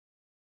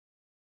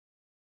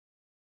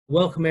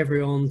Welcome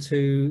everyone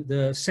to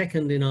the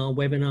second in our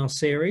webinar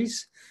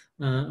series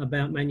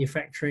about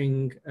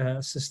manufacturing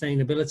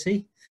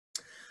sustainability.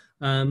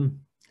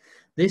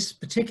 This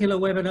particular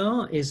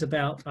webinar is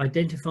about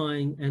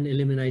identifying and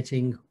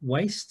eliminating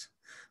waste.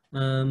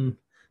 What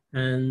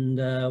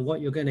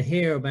you're going to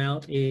hear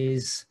about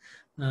is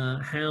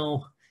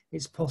how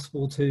it's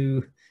possible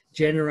to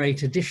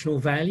generate additional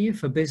value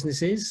for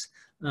businesses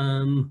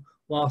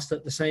whilst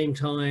at the same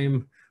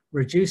time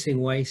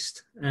reducing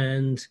waste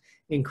and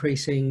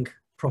increasing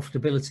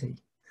profitability,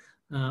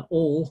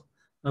 all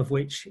of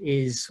which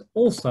is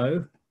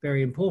also,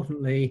 very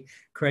importantly,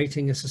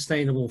 creating a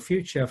sustainable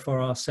future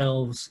for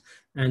ourselves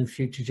and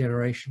future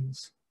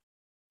generations.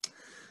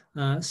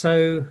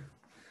 So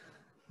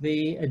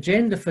the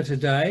agenda for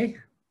today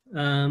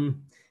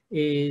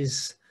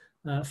is,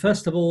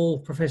 first of all,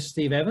 Professor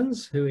Steve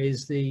Evans, who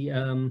is the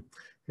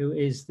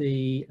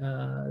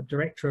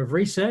Director of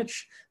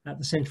Research at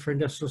the Centre for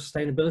Industrial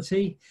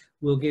Sustainability,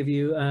 will give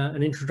you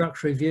an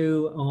introductory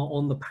view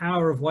on the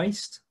power of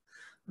waste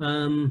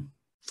and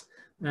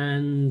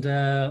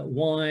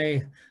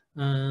why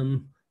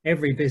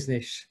every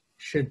business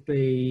should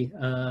be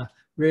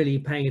really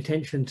paying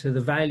attention to the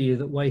value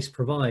that waste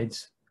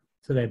provides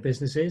to their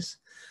businesses.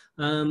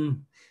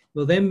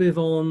 We'll then move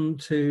on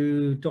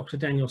to Dr.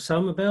 Daniel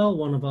Somervell,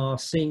 one of our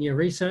senior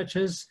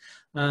researchers,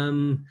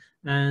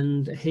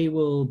 and he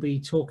will be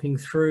talking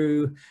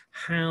through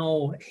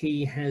how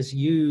he has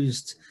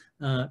used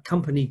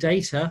company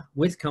data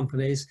with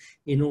companies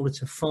in order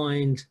to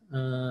find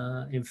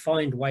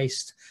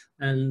waste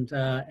and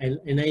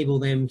enable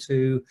them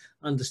to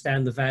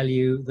understand the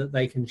value that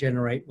they can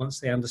generate once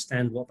they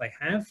understand what they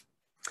have.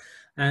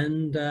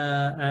 And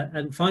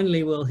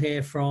finally, we'll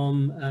hear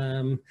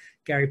from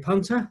Gary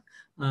Punter,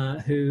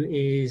 who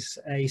is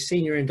a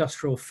senior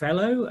industrial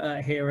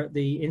fellow here at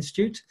the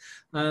Institute,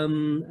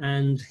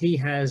 and he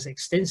has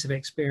extensive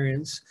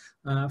experience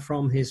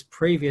from his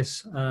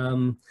previous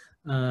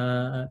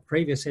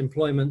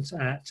employment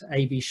at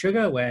AB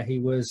Sugar, where he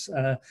was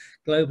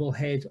global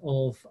head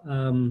of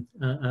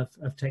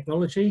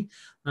technology,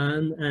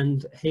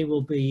 and he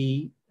will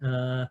be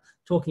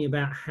talking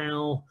about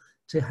how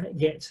to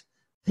get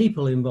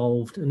people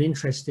involved and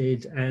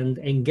interested and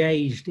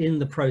engaged in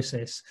the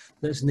process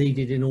that's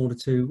needed in order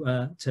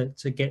to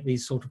get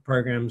these sort of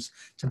programs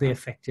to be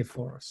effective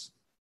for us.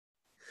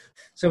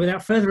 So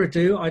without further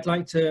ado, I'd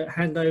like to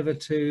hand over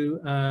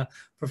to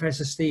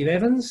Professor Steve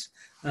Evans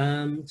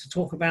to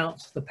talk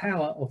about the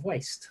power of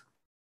waste.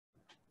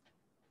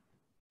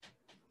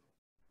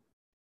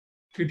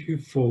 Could you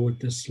forward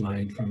the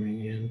slide for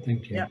me, Ian?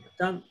 Thank you. Yeah,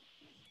 done.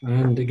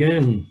 And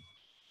again,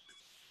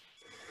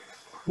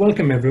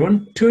 welcome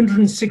everyone.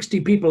 260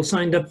 people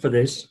signed up for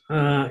this.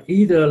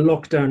 Either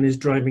lockdown is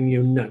driving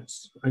you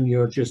nuts and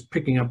you're just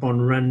picking up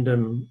on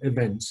random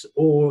events,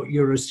 or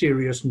you're a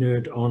serious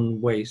nerd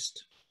on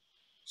waste.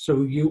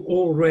 So you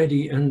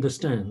already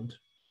understand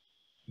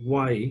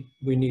why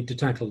we need to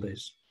tackle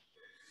this.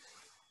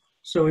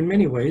 So in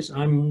many ways,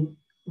 I'm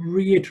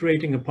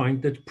reiterating a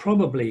point that's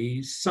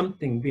probably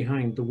something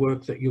behind the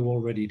work that you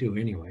already do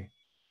anyway.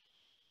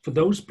 For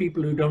those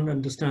people who don't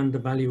understand the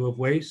value of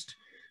waste,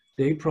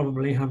 they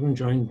probably haven't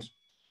joined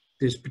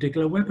this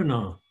particular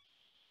webinar.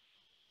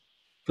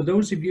 For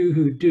those of you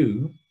who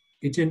do,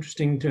 it's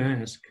interesting to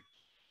ask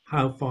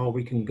how far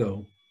we can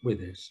go with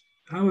this.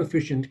 How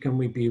efficient can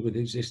we be with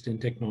existing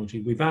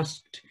technology? We've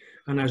asked,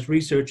 and as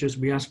researchers,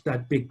 we ask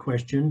that big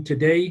question.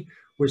 Today,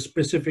 we're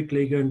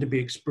specifically going to be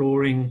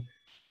exploring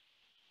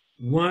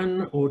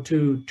one or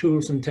two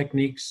tools and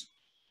techniques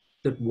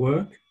that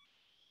work,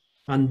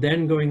 and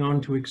then going on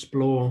to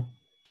explore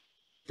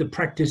the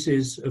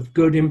practices of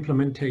good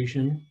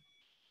implementation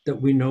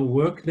that we know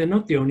work. They're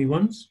not the only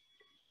ones,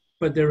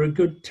 but they're a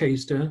good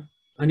taster.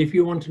 And if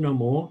you want to know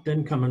more,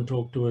 then come and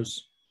talk to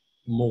us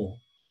more.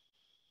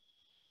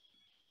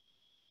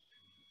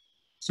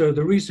 So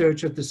the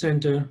research at the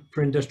Centre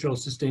for Industrial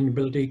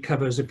Sustainability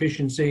covers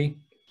efficiency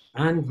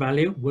and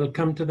value. We'll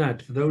come to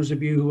that. For those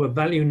of you who are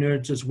value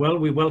nerds as well,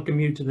 we welcome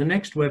you to the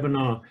next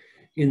webinar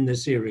in the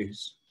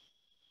series.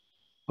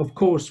 Of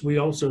course, we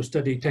also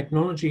study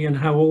technology and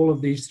how all of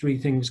these three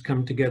things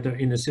come together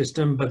in a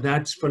system, but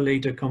that's for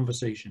later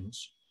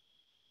conversations.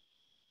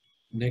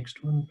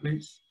 Next one,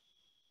 please.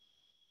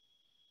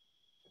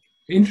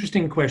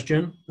 Interesting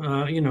question.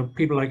 You know,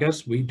 people like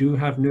us, we do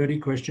have nerdy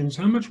questions.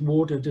 How much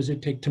water does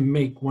it take to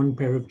make one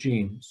pair of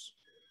jeans?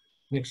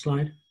 Next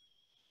slide.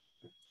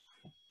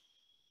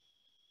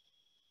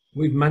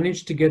 We've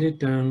managed to get it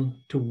down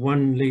to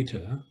 1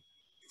 liter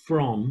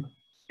from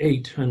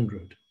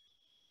 800.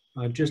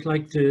 I'd just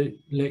like to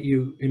let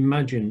you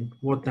imagine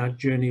what that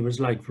journey was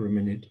like for a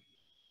minute.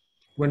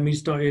 When we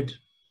started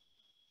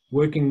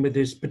working with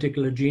this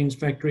particular jeans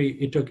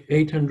factory, it took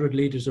 800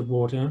 liters of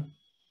water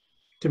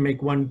to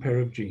make one pair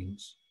of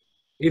jeans.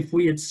 If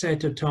we had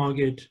set a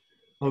target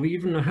of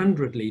even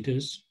 100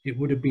 liters, it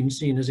would have been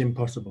seen as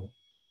impossible.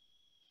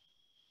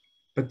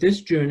 But this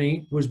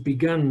journey was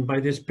begun by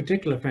this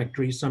particular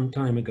factory some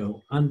time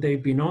ago, and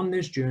they've been on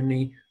this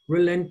journey,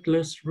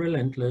 relentless,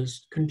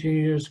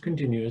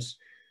 continuous,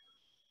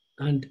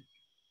 And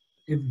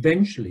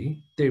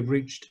eventually they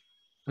reached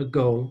a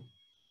goal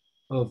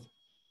of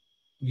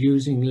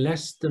using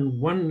less than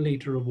 1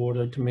 liter of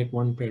water to make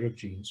 1 pair of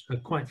jeans, a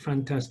quite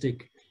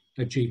fantastic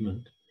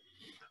achievement.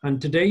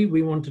 And today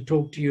we want to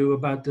talk to you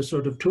about the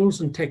sort of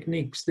tools and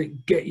techniques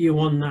that get you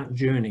on that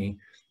journey,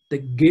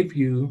 that give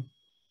you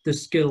the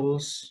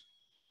skills,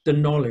 the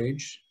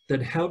knowledge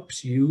that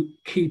helps you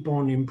keep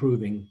on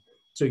improving.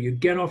 So you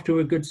get off to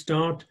a good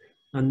start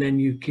and then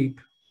you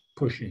keep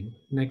pushing.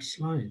 Next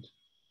slide.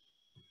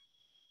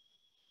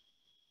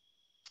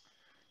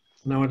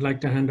 Now I'd like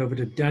to hand over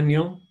to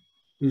Daniel,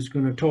 who's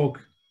going to talk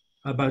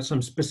about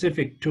some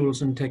specific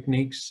tools and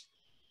techniques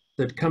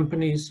that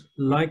companies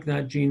like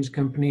That Jeans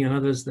Company and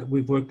others that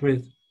we've worked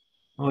with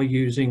are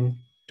using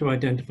to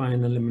identify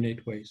and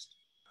eliminate waste.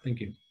 Thank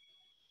you.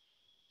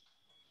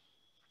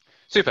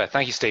 Super,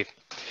 thank you, Steve.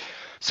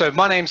 So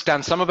my name's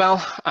Dan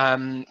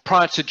Summerbell.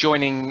 Prior to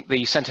joining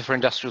the Centre for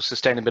Industrial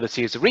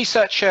Sustainability as a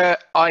researcher,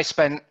 I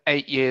spent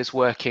 8 years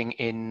working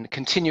in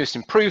continuous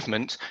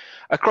improvement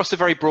across a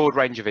very broad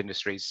range of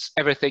industries,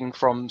 everything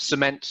from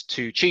cement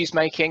to cheese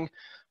making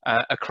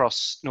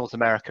across North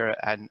America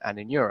and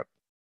in Europe.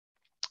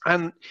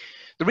 And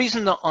the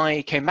reason that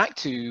I came back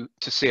to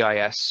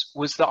CIS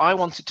was that I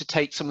wanted to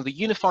take some of the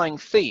unifying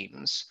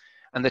themes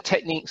and the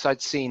techniques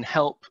I'd seen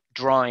help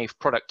drive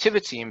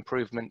productivity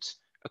improvement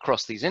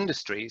across these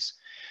industries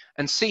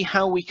and see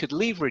how we could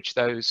leverage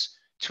those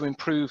to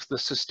improve the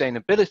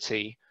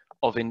sustainability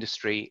of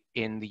industry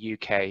in the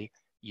UK,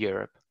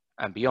 Europe,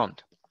 and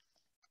beyond.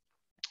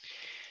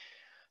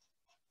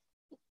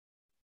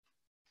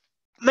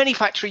 Many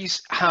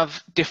factories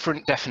have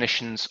different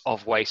definitions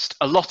of waste.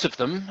 A lot of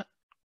them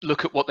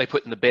look at what they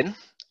put in the bin.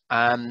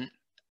 And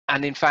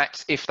in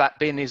fact, if that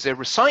bin is a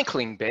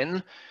recycling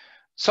bin,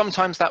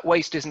 sometimes that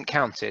waste isn't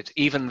counted,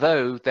 even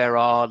though there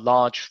are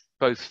large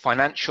both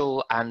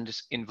financial and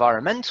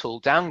environmental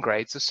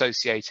downgrades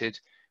associated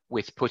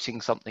with putting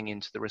something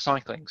into the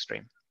recycling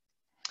stream.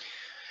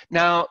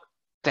 Now,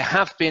 there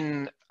have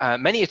been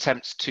many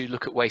attempts to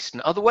look at waste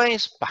in other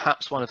ways.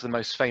 Perhaps one of the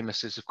most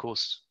famous is, of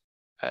course,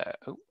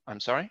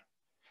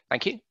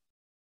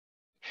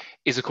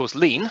 is of course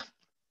lean,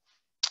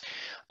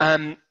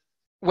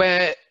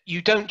 where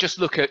you don't just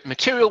look at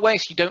material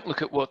waste, you don't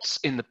look at what's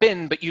in the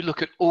bin, but you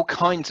look at all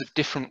kinds of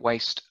different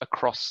waste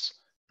across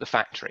the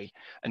factory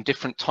and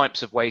different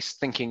types of waste,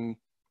 thinking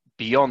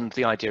beyond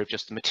the idea of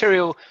just the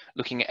material,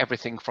 looking at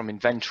everything from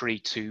inventory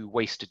to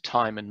wasted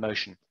time and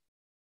motion.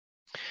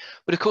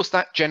 But of course,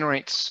 that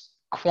generates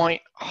quite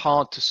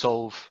hard to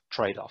solve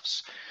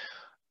trade-offs.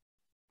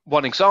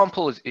 One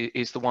example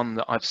is the one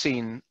that I've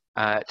seen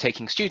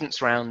taking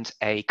students around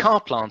a car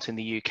plant in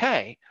the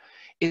UK,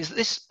 is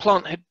this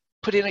plant had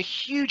put in a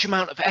huge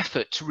amount of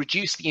effort to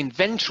reduce the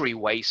inventory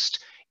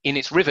waste in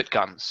its rivet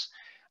guns.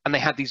 And they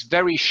had these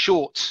very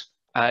short,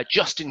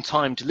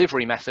 just-in-time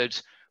delivery method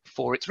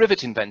for its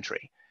rivet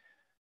inventory.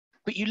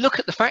 But you look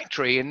at the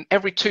factory and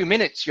every 2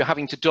 minutes you're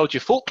having to dodge a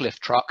forklift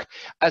truck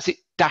as it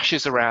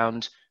dashes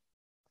around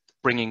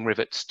bringing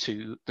rivets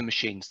to the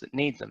machines that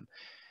need them.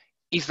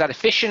 Is that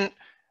efficient?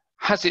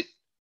 Has it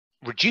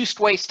reduced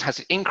waste? Has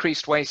it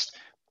increased waste?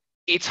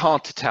 It's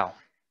hard to tell.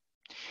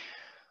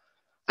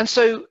 And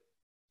so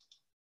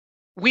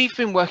we've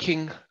been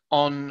working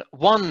on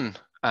one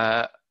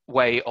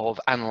way of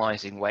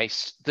analyzing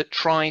waste that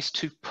tries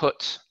to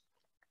put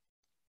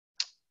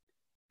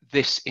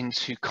this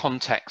into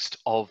context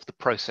of the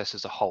process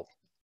as a whole.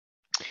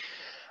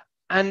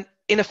 And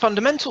in a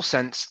fundamental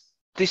sense,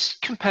 this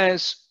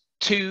compares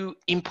two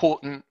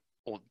important,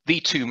 or the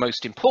two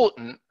most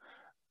important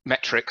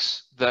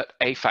metrics that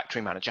a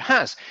factory manager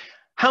has.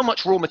 How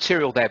much raw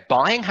material they're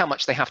buying, how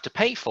much they have to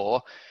pay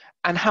for,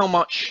 and how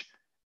much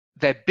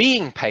they're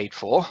being paid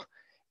for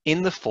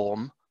in the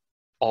form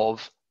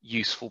of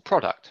useful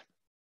product.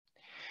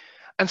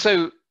 And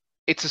so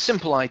it's a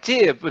simple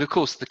idea, but of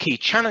course the key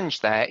challenge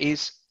there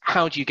is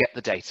how do you get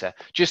the data?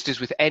 Just as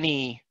with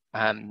any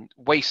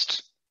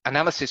waste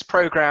analysis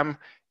program,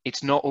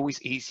 it's not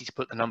always easy to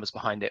put the numbers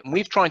behind it. And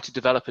we've tried to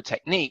develop a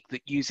technique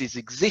that uses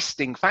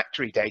existing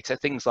factory data,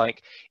 things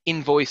like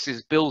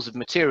invoices, bills of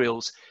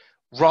materials,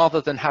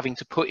 rather than having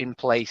to put in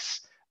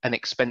place an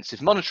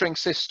expensive monitoring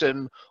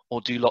system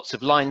or do lots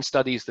of line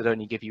studies that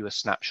only give you a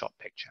snapshot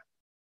picture.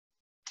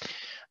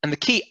 And the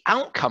key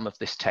outcome of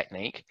this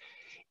technique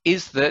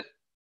is that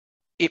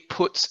it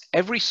puts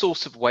every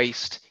source of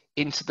waste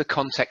into the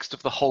context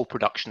of the whole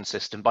production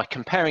system by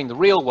comparing the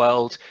real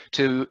world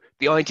to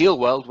the ideal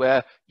world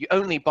where you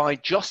only buy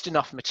just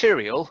enough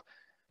material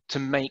to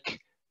make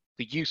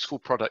the useful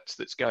products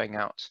that's going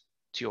out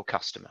to your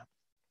customer.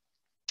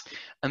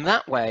 And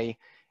that way,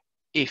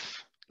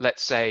 if,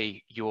 let's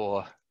say,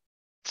 you're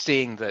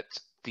seeing that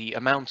the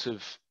amount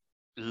of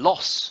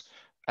loss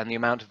and the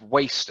amount of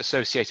waste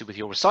associated with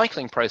your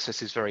recycling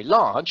process is very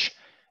large,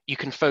 you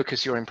can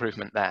focus your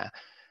improvement there.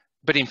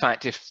 But in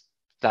fact, if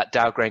that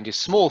downgrade is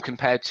small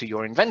compared to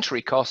your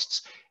inventory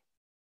costs,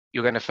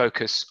 you're going to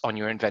focus on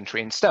your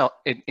inventory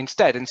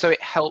instead. And so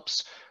it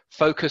helps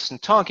focus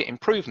and target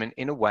improvement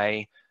in a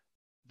way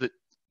that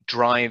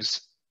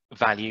drives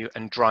value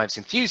and drives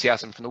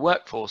enthusiasm from the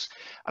workforce.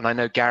 And I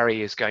know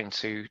Gary is going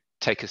to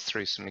take us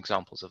through some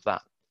examples of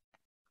that.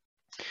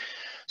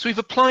 So we've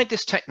applied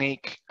this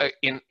technique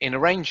in a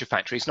range of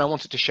factories, and I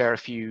wanted to share a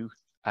few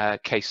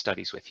case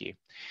studies with you.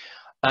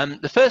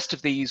 The first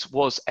of these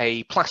was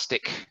a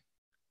plastic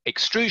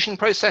extrusion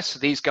process. So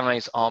these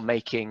guys are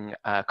making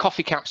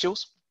coffee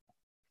capsules.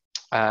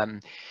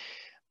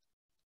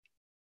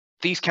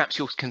 These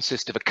capsules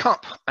consist of a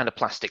cup and a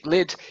plastic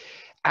lid,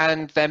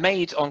 and they're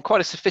made on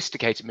quite a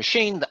sophisticated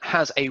machine that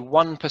has a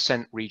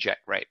 1%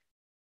 reject rate.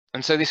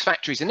 And so this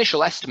factory's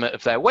initial estimate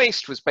of their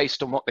waste was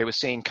based on what they were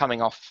seeing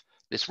coming off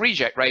this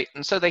reject rate,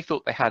 and so they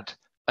thought they had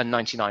a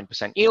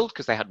 99% yield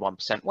because they had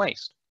 1%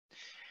 waste.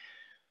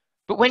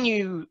 But when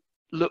you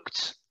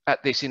looked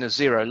at this in a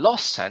zero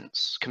loss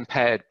sense,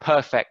 compared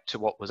perfect to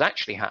what was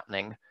actually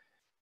happening,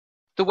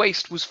 the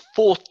waste was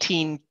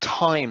 14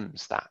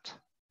 times that.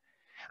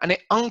 And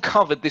it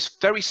uncovered this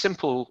very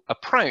simple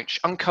approach,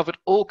 uncovered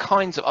all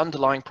kinds of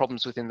underlying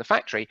problems within the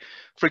factory.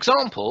 For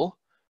example,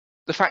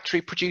 the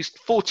factory produced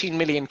 14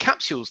 million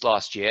capsules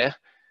last year,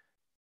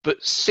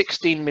 but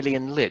 16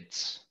 million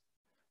lids.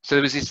 So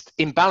there was this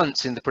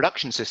imbalance in the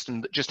production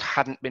system that just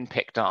hadn't been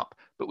picked up,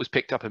 but was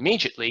picked up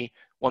immediately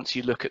once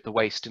you look at the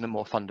waste in a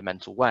more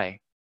fundamental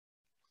way.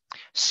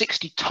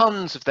 60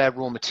 tons of their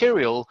raw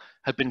material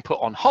had been put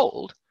on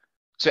hold,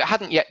 so it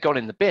hadn't yet gone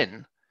in the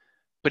bin,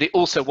 but it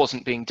also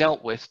wasn't being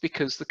dealt with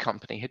because the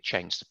company had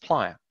changed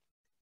supplier.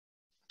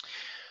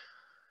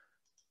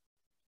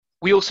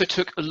 We also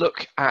took a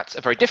look at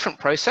a very different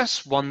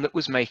process, one that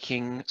was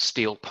making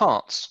steel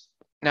parts.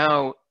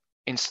 Now,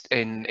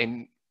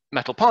 in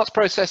metal parts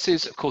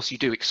processes, of course, you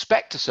do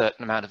expect a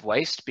certain amount of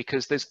waste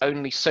because there's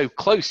only so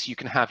close you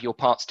can have your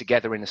parts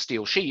together in a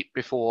steel sheet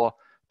before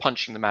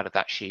punching them out of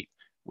that sheet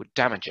would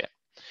damage it.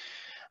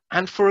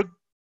 And for,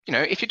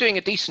 if you're doing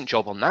a decent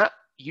job on that,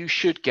 you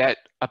should get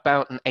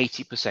about an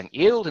 80%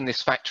 yield, and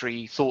this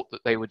factory thought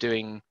that they were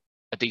doing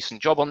a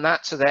decent job on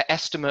that, so their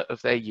estimate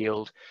of their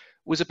yield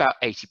was about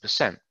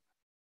 80%.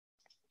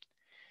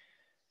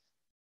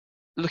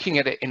 Looking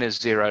at it in a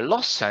zero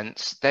loss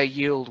sense, their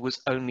yield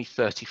was only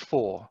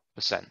 34%.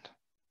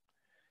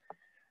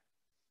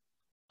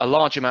 A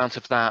large amount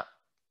of that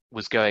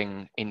was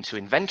going into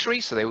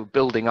inventory, so they were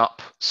building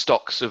up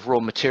stocks of raw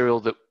material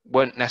that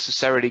weren't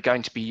necessarily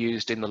going to be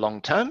used in the long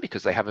term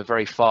because they have a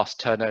very fast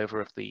turnover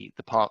of the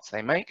parts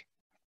they make.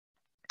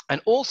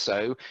 And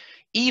also,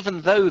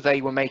 even though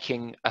they were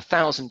making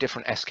 1,000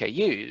 different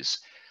SKUs,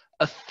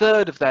 a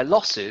third of their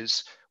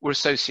losses were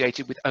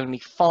associated with only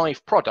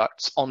 5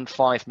 products on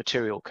 5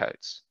 material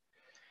codes.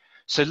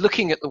 So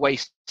looking at the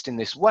waste in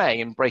this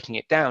way and breaking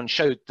it down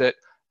showed that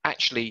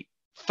actually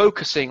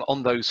focusing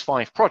on those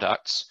 5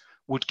 products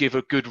would give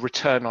a good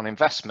return on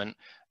investment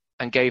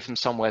and gave them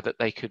somewhere that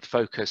they could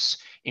focus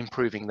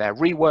improving their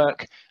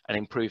rework and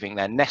improving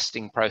their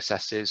nesting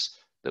processes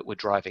that were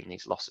driving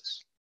these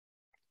losses.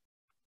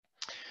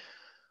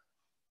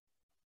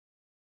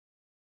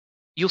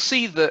 You'll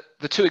see that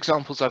the 2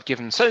 examples I've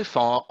given so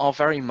far are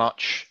very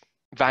much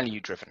value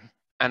driven.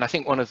 And I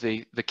think one of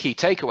the key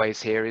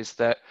takeaways here is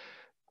that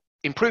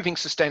improving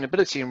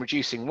sustainability and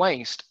reducing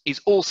waste is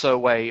also a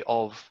way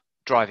of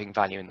driving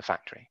value in the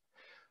factory.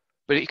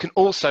 But it can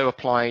also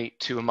apply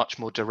to a much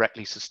more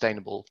directly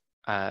sustainable,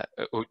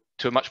 or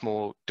to a much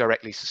more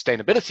directly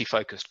sustainability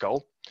focused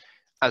goal,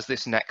 as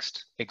this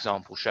next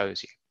example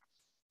shows you.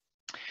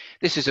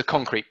 This is a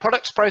concrete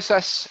products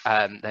process.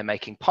 They're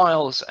making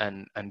piles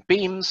and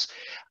beams.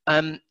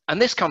 And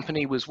this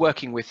company was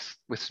working with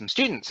some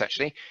students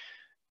actually,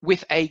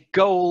 with a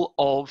goal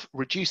of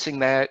reducing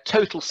their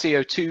total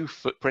CO2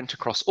 footprint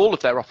across all of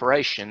their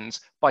operations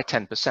by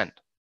 10%.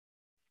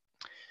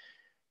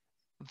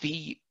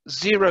 The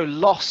zero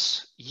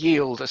loss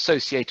yield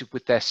associated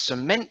with their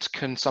cement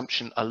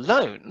consumption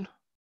alone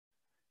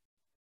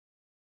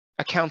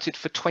accounted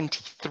for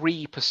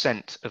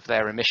 23% of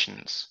their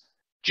emissions,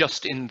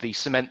 just in the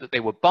cement that they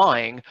were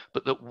buying,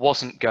 but that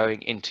wasn't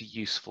going into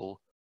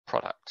useful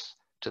products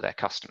to their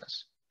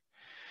customers.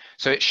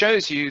 So it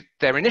shows you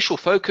their initial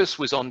focus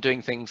was on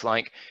doing things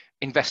like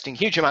investing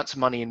huge amounts of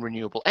money in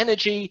renewable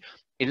energy,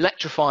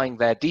 electrifying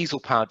their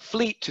diesel-powered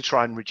fleet to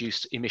try and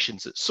reduce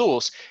emissions at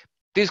source.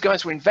 These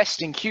guys were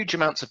investing huge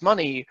amounts of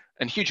money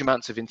and huge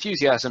amounts of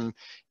enthusiasm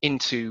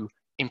into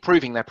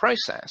improving their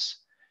process,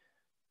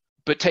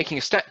 but taking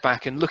a step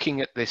back and looking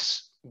at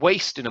this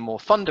waste in a more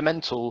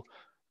fundamental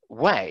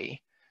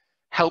way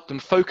helped them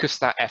focus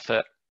that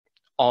effort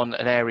on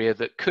an area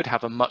that could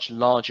have a much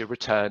larger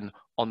return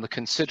on the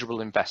considerable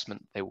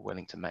investment they were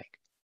willing to make.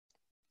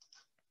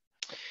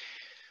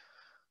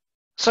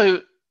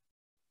 So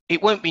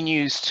it won't be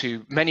news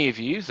to many of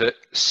you that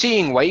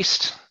seeing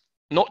waste,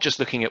 not just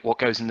looking at what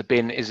goes in the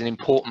bin, is an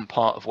important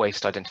part of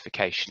waste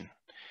identification.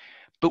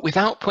 But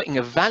without putting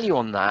a value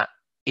on that,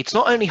 it's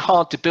not only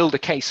hard to build a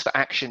case for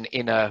action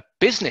in a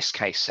business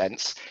case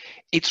sense,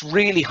 it's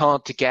really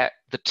hard to get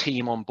the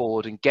team on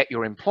board and get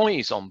your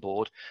employees on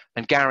board.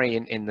 And Gary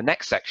in the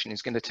next section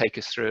is going to take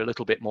us through a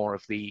little bit more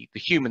of the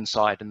human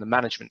side and the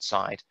management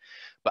side.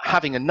 But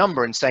having a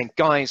number and saying,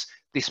 guys,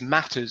 this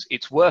matters,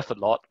 it's worth a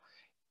lot,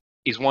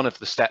 is one of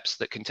the steps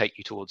that can take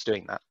you towards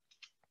doing that.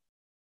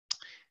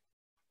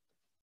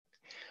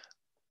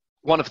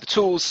 One of the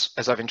tools,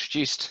 as I've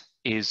introduced,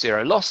 is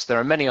Zero Loss. There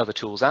are many other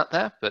tools out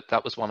there, but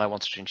that was one I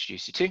wanted to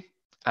introduce you to.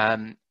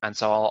 And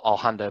so I'll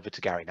hand over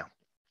to Gary now.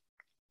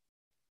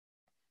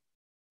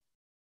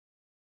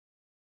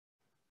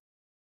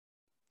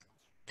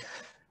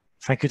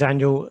 Thank you,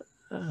 Daniel.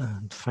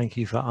 Thank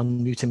you for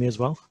unmuting me as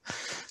well.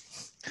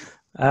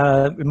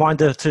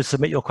 Reminder to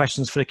submit your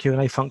questions for the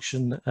Q&A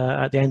function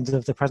at the end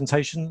of the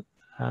presentation.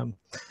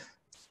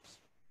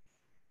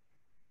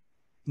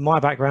 My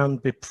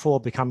background before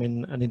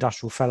becoming an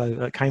industrial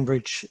fellow at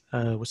Cambridge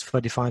was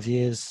 35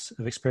 years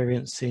of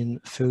experience in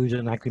food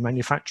and agri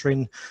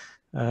manufacturing,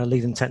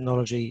 leading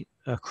technology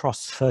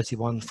across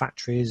 31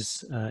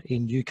 factories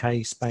in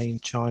UK, Spain,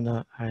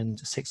 China, and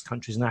 6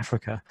 countries in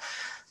Africa.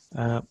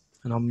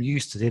 And I'm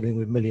used to dealing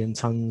with million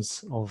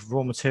tons of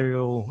raw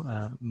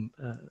material,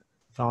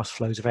 vast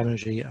flows of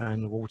energy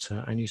and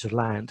water and use of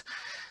land,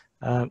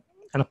 and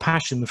a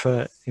passion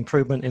for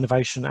improvement,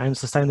 innovation and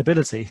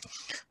sustainability.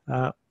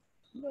 A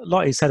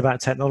lot is said about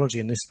technology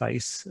in this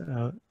space.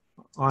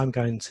 I'm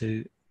going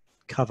to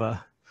cover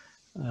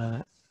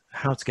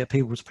how to get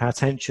people to pay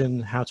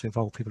attention, how to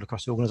involve people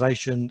across the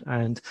organisation,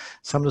 and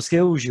some of the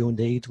skills you'll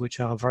need, which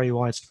are very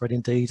widespread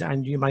indeed,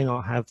 and you may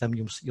not have them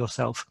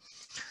yourself.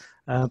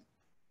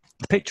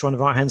 The picture on the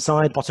right-hand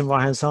side, bottom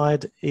right-hand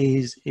side,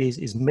 is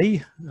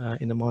me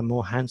in my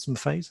more handsome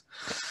phase.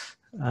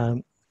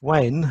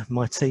 When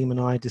my team and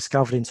I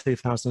discovered in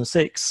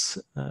 2006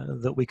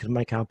 that we could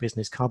make our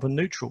business carbon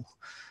neutral.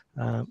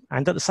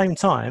 And at the same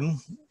time,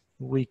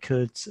 we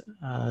could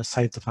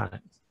save the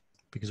planet,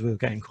 because we were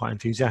getting quite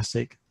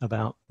enthusiastic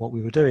about what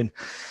we were doing.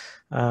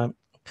 The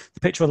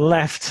picture on the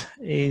left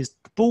is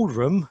the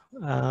boardroom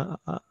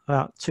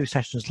about 2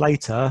 sessions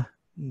later,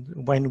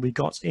 when we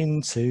got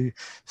into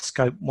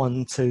scope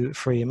 1, 2,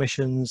 3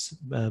 emissions,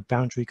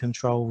 boundary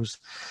controls,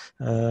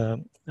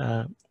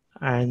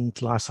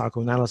 and life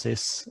cycle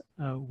analysis.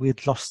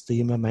 We'd lost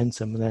the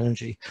momentum and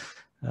energy.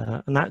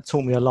 And that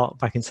taught me a lot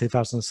back in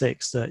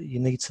 2006, that you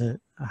need to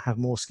have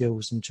more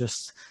skills than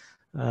just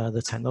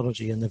the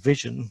technology and the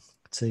vision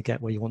to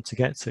get where you want to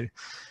get to.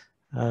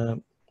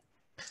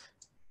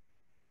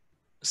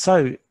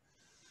 So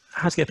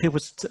how to get people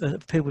to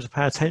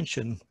pay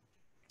attention?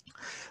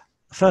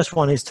 The first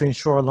one is to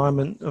ensure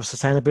alignment of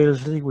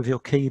sustainability with your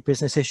key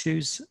business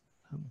issues.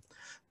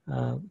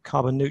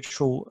 Carbon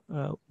neutral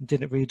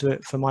didn't really do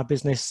it for my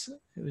business.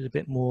 It was a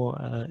bit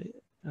more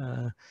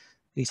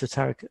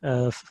esoteric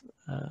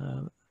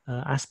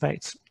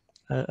aspect.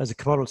 As a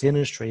commodity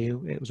industry,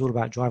 it was all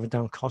about driving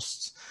down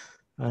costs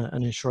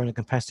and ensuring a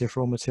competitive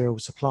raw material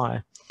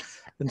supply.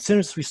 And as soon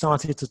as we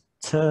started to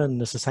turn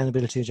the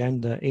sustainability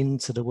agenda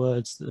into the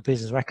words that the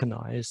business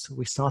recognised,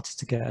 we started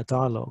to get a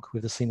dialogue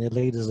with the senior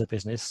leaders of the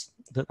business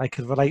that they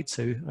could relate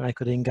to and they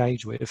could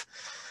engage with.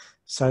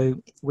 So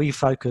we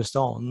focused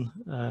on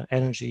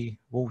energy,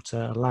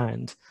 water,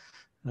 land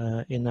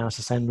in our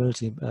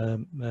sustainability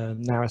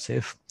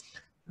narrative,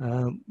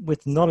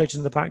 with knowledge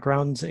in the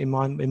background in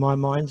my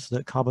mind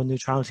that carbon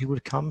neutrality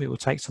would come. It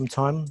would take some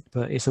time,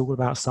 but it's all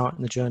about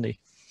starting the journey.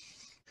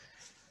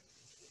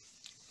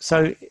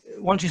 So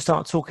once you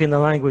start talking the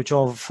language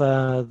of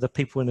the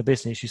people in the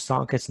business, you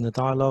start getting the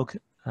dialogue,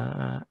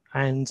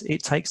 and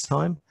it takes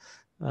time,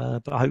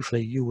 but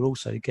hopefully you will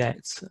also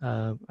get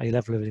a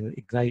level of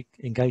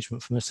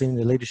engagement from the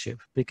senior leadership,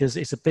 because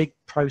it's a big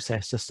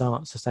process to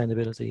start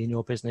sustainability in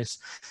your business,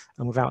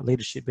 and without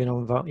leadership being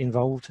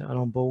involved and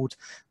on board,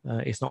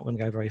 it's not going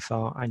to go very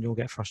far and you'll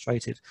get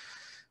frustrated.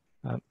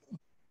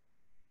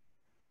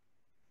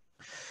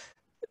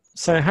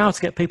 So how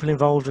to get people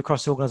involved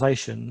across the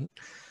organisation?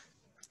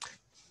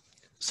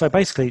 So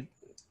basically,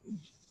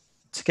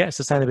 to get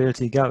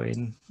sustainability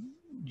going,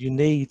 you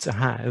need to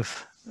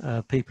have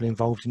people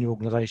involved in your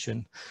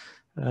organisation.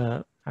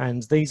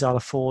 And these are the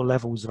 4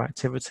 levels of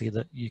activity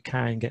that you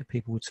can get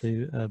people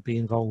to be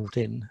involved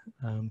in.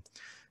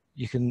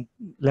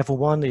 Level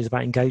 1 is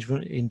about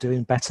engagement in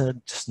doing better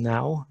just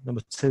now.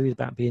 Number 2 is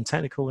about being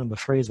technical. Number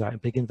 3 is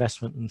about big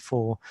investment. And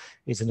 4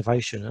 is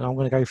innovation. And I'm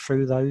going to go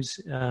through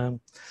those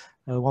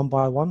one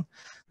by one,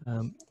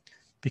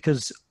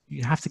 because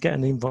you have to get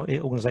an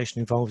organisation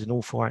involved in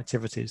all 4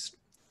 activities.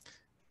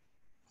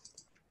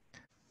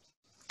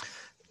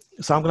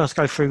 So I'm going to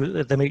go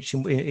through them each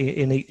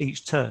in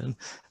each turn,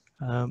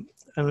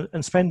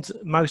 and spend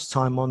most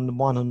time on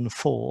 1 and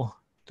 4,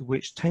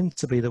 which tend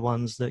to be the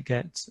ones that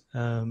get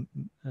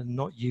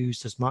not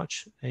used as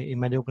much in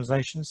many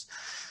organisations.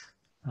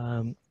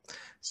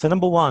 So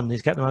number 1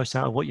 is get the most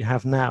out of what you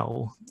have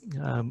now,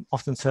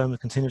 often termed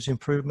continuous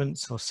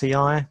improvements, or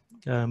CI,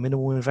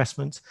 minimal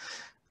investment.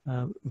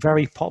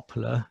 Very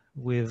popular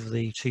with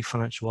the chief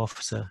financial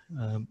officer,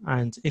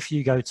 and if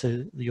you go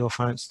to your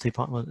finance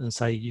department and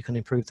say you can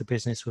improve the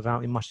business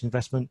without much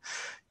investment,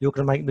 you're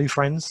going to make new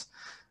friends.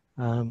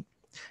 You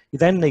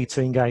then need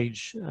to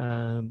engage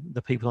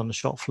the people on the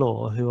shop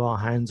floor who are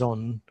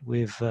hands-on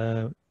with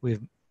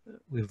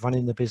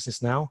running the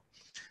business now.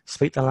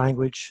 speak the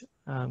language.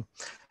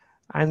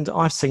 And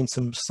I've seen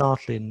some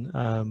startling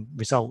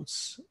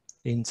results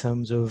in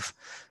terms of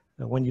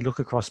when you look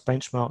across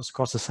benchmarks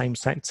across the same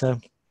sector,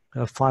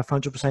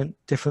 500%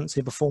 difference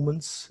in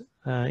performance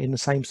in the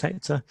same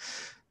sector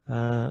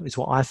is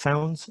what I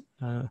found.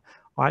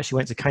 I actually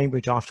went to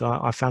Cambridge after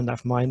I found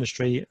that from my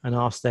industry and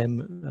asked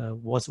them,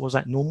 was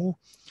that normal?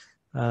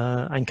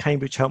 And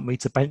Cambridge helped me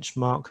to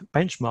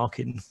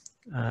benchmarking.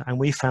 And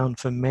we found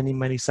for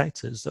many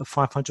sectors that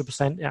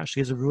 500%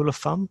 actually is a rule of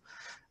thumb.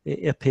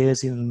 It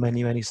appears in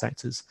many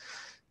sectors.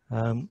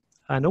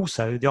 And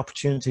also the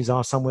opportunities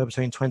are somewhere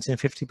between 20 and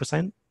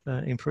 50%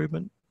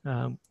 improvement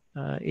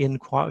in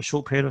quite a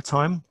short period of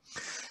time.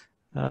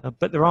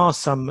 But there are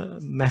some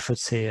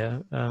methods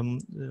here.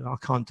 I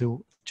can't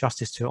do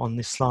justice to it on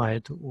this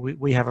slide.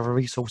 We have a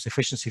resource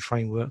efficiency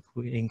framework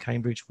in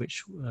Cambridge,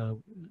 which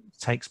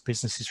takes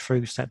businesses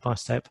through step by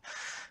step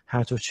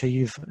how to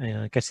achieve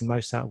getting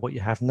most out of what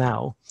you have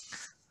now.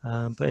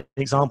 But an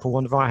example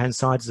on the right hand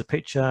side is a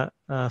picture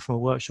from a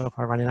workshop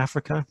I ran in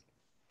Africa.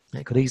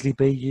 It could easily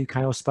be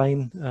UK or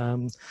Spain.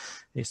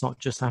 It's not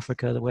just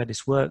Africa where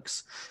this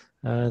works.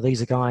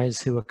 These are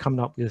guys who are coming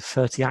up with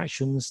 30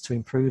 actions to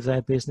improve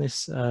their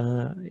business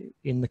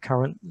in the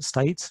current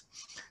state.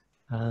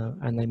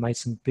 And they made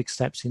some big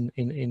steps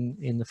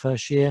in the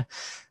first year.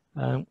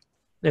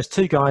 There's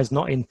two guys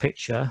not in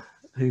picture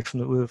who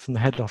were from the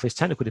head office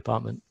technical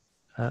department.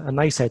 And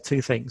they said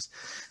two things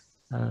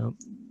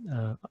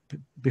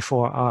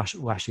before I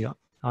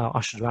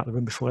ushered them out the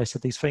room before they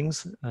said these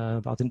things,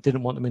 but I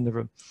didn't want them in the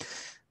room.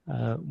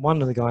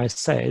 One of the guys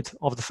said,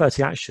 of the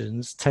 30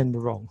 actions, 10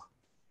 were wrong.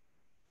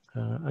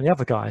 And the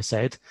other guy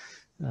said,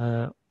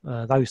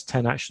 those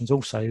 10 actions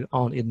also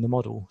aren't in the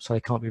model, so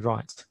they can't be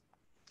right.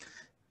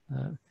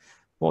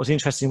 What was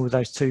interesting with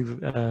those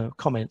two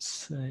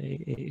comments,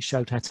 it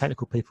showed how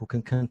technical people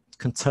can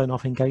turn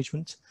off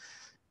engagement.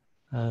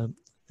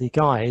 The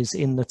guys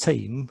in the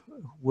team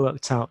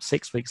worked out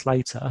 6 weeks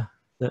later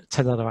that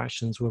 10 other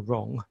actions were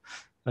wrong,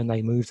 and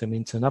they moved them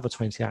into another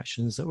 20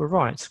 actions that were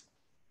right.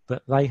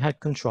 But they had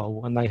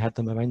control and they had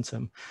the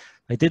momentum.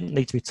 They didn't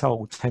need to be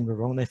told 10 were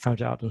wrong, they found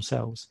it out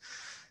themselves.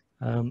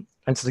 And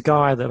to the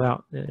guy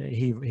that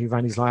he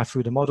ran his life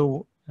through the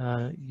model,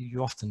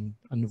 you often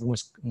and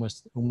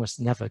almost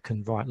never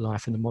can write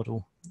life in a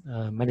model.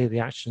 Many of the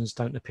actions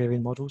don't appear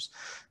in models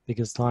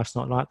because life's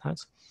not like that.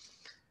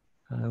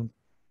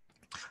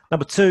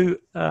 Number two,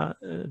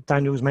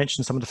 Daniel's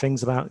mentioned some of the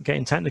things about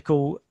getting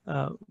technical.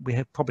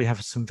 We probably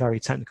have some very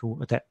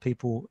technical adept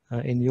people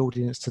in the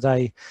audience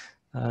today.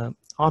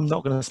 I'm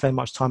not going to spend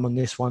much time on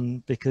this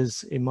one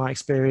because in my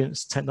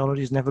experience,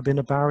 technology has never been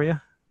a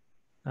barrier.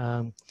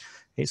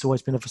 It's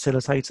always been a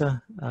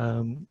facilitator.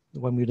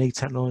 When we need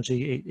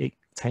technology, it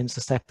tends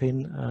to step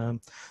in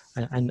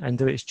and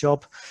do its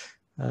job.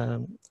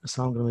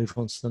 So I'm going to move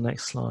on to the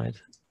next slide.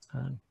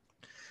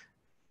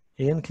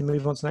 Ian, can you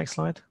move on to the next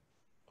slide?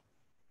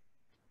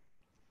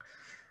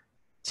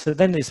 So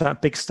then it's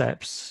about big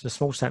steps, the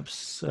small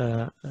steps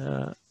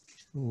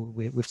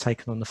we've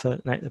taken on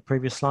the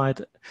previous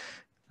slide.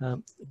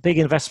 Big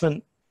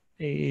investment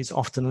is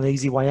often an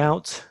easy way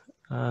out.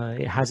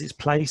 It has its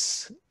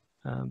place.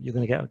 You're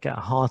going to get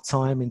a hard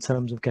time in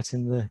terms of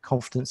getting the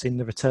confidence in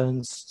the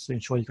returns to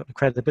ensure you've got the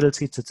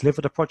credibility to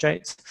deliver the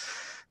project.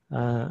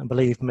 And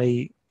believe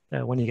me,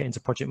 when you get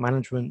into project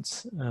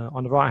management,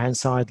 on the right-hand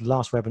side, the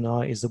last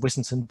webinar is the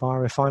Wissington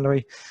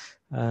biorefinery.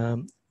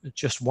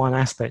 Just one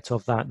aspect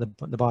of that, the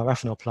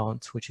bioethanol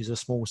plant, which is a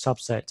small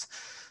subset,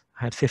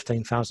 had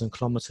 15,000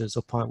 kilometers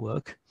of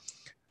pipework.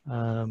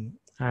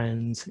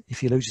 And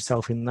if you lose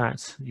yourself in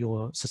that,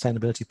 your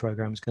sustainability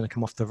program is going to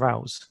come off the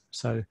rails.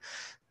 So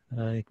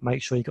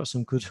make sure you've got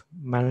some good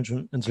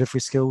management and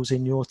delivery skills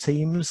in your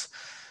teams.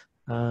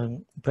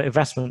 But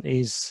investment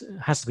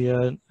has to be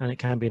earned, and it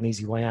can be an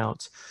easy way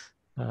out.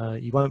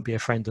 You won't be a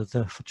friend of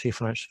the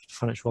chief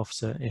financial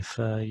officer if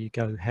you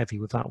go heavy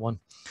with that one.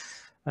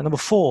 And number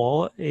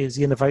four is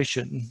the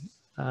innovation.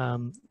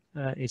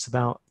 It's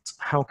about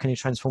how can you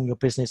transform your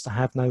business to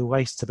have no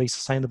waste to be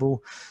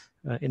sustainable.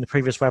 In the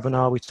previous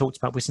webinar, we talked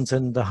about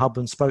Wissington, the hub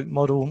and spoke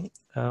model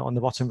on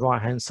the bottom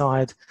right-hand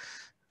side.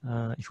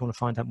 If you want to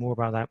find out more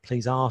about that,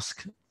 please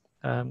ask.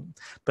 But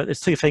there's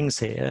two things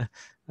here.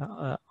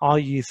 Are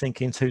you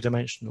thinking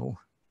two-dimensional,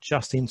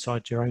 just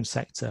inside your own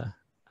sector,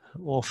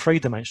 or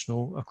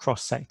three-dimensional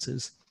across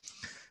sectors?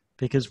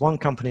 Because one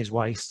company's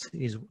waste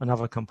is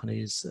another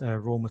company's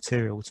raw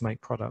material to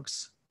make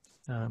products.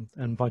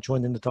 And by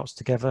joining the dots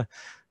together,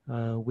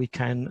 we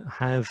can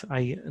have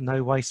a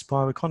no waste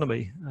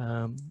bioeconomy.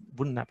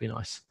 Wouldn't that be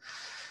nice?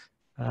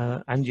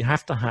 And you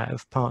have to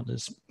have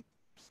partners.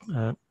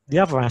 The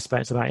other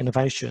aspect about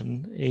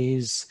innovation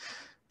is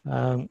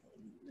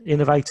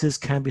innovators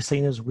can be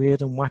seen as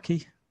weird and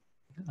wacky.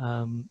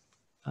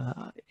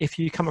 If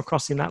you come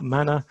across in that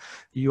manner,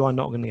 you are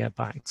not going to get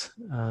backed.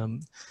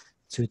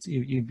 So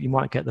you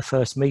might get the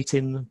first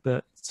meeting,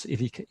 but if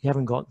you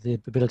haven't got the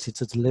ability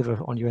to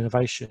deliver on your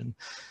innovation,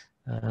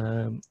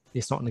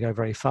 it's not going to go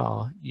very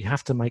far. You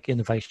have to make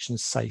innovation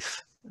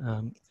safe.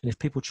 And if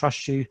people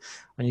trust you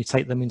and you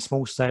take them in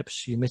small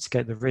steps, you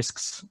mitigate the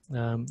risks,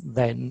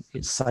 then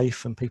it's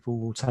safe and people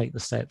will take the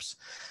steps.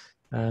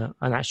 And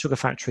that sugar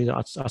factory that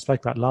I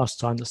spoke about last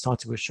time, that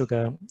started with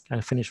sugar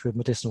and finished with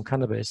medicinal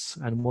cannabis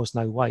and was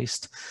no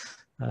waste,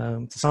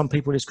 to some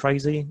people it's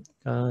crazy.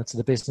 To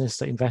the business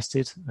that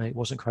invested, it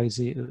wasn't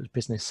crazy, it was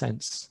business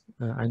sense,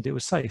 and it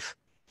was safe.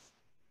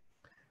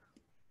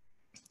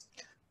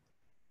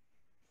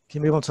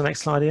 Can you move on to the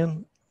next slide,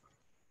 Ian?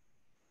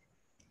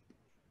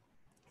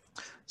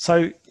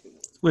 So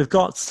we've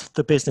got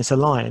the business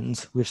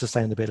aligned with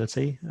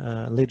sustainability,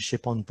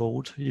 leadership on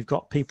board. You've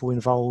got people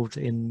involved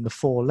in the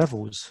 4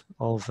 levels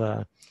of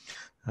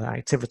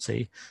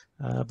activity,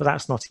 but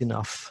that's not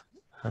enough.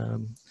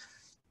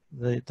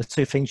 The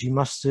 2 things you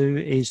must do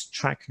is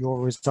track your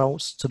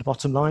results to the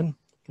bottom line,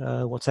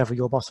 whatever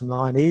your bottom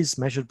line is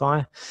measured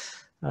by.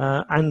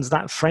 And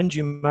that friend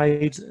you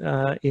made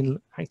in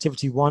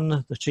activity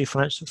 1, the Chief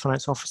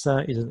Finance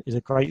Officer, is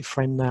a great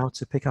friend now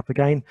to pick up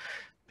again,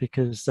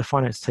 because the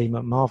finance team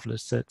are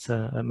marvellous at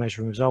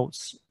measuring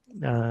results.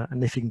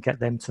 And if you can get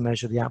them to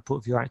measure the output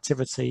of your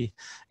activity,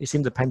 it's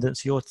independent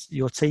to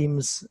your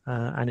teams,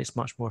 and it's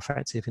much more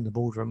effective in the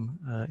boardroom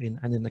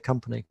and in the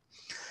company.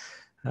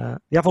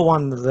 The other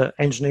one that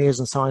engineers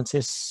and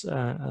scientists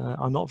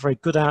are not very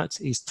good at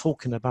is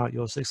talking about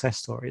your success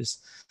stories.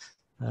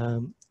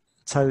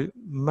 So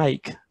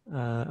make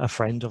a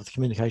friend of the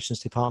communications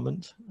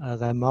department.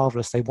 They're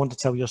marvellous. They want to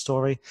tell your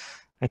story,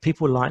 and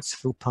people like to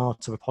feel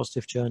part of a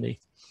positive journey.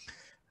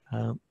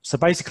 So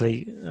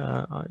basically,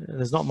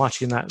 there's not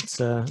much in that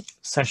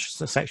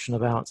section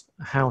about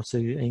how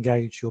to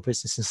engage your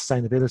business in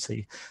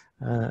sustainability,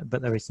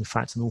 but there is in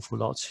fact an awful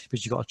lot,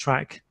 because you've got to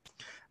track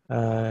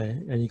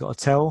and you've got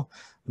to tell,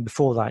 and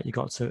before that you've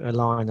got to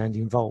align and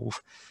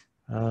involve.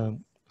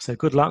 So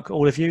good luck,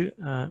 all of you.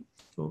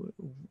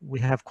 We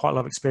have quite a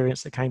lot of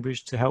experience at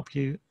Cambridge to help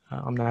you.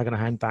 I'm now going to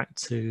hand back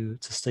to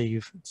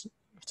Steve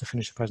to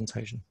finish the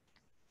presentation.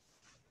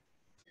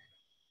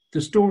 The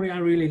story I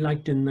really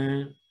liked in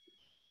there,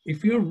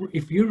 if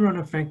you run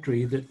a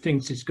factory that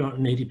thinks it's got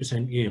an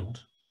 80% yield,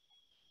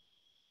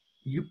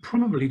 you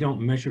probably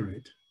don't measure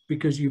it,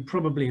 because you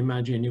probably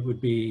imagine it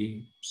would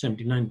be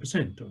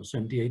 79% or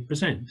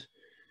 78%.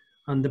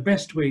 And the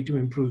best way to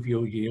improve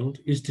your yield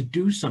is to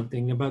do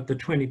something about the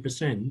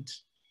 20%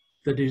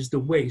 that is the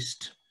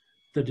waste,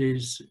 that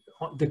is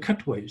the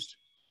cut waste,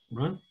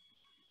 right?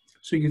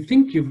 So you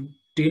think you're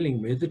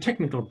dealing with the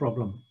technical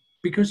problem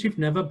because you've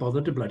never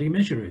bothered to bloody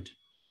measure it.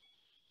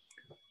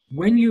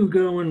 When you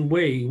go and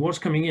weigh what's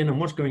coming in and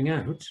what's going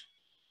out,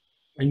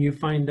 and you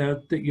find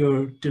out that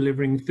you're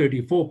delivering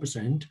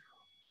 34%,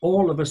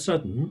 all of a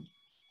sudden,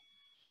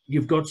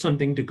 you've got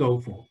something to go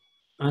for.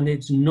 And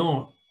it's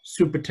not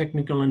super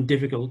technical and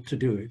difficult to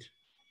do it.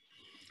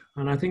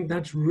 And I think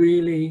that's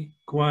really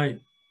quite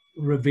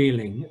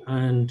revealing.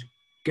 And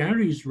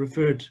Gary's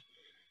referred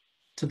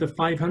to the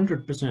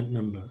 500%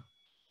 number.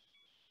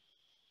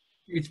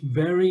 It's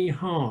very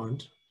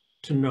hard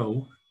to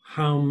know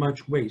how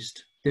much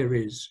waste there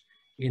is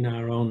in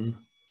our own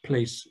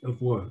place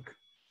of work.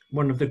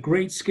 One of the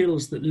great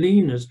skills that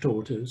Lean has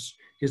taught us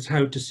is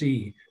how to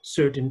see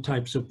certain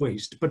types of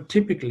waste, but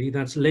typically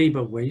that's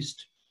labor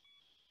waste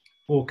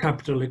or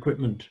capital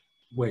equipment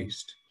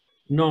waste,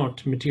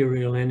 not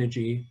material,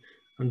 energy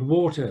and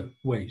water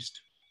waste.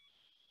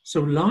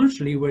 So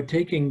largely we're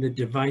taking the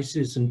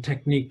devices and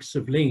techniques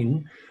of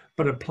Lean,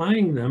 but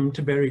applying them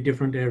to very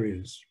different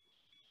areas.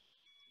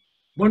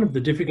 One of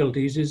the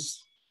difficulties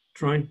is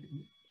trying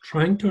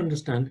to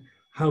understand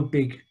how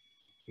big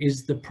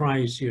is the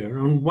prize here.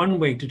 And one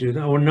way to do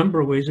that, or a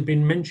number of ways have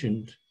been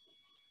mentioned.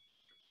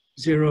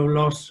 Zero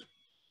loss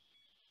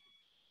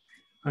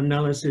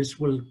analysis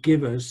will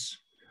give us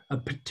a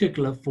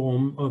particular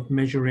form of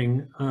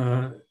measuring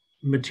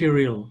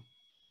material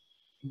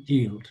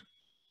yield.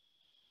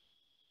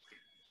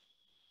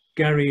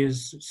 Gary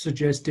has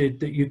suggested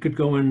that you could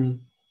go and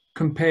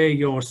compare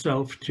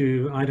yourself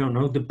to, I don't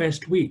know, the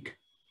best week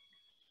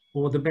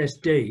or the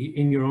best day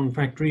in your own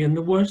factory and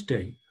the worst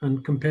day,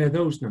 and compare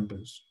those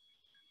numbers.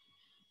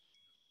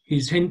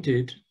 He's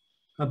hinted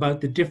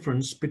about the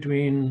difference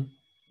between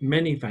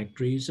many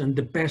factories and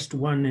the best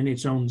one in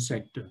its own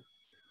sector.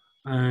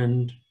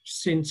 And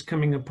since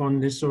coming upon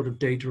this sort of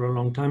data a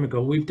long time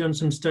ago, we've done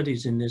some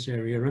studies in this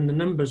area, and the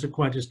numbers are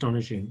quite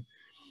astonishing.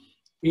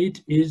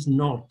 It is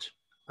not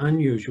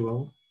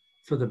unusual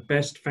for the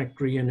best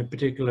factory in a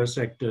particular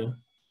sector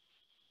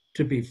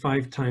to be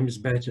 5 times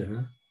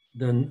better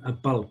than a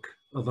bulk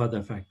of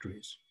other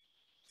factories.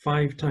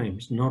 5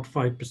 times, not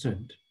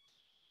 5%.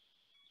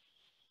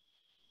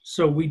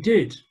 So we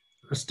did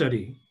a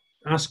study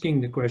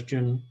asking the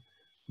question,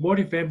 what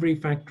if every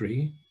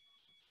factory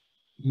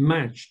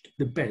matched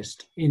the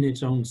best in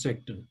its own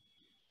sector?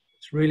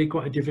 It's really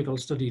quite a difficult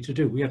study to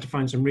do. We had to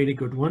find some really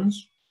good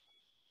ones,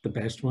 the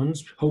best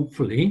ones,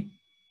 hopefully.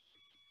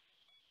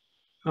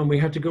 And we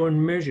had to go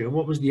and measure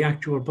what was the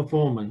actual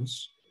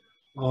performance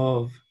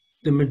of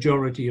the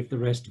majority of the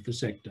rest of the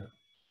sector.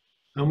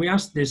 And we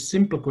asked this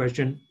simple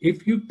question: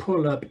 if you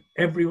pull up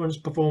everyone's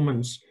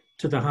performance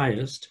to the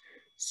highest.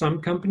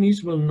 Some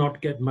companies will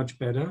not get much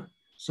better.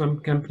 Some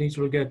companies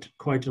will get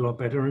quite a lot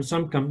better, and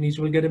some companies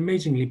will get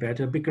amazingly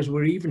better, because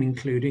we're even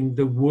including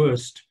the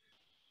worst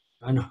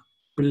and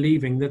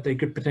believing that they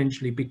could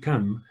potentially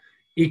become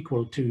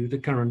equal to the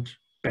current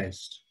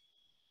best.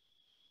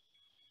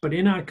 But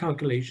in our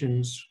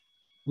calculations,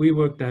 we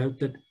worked out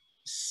that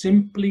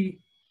simply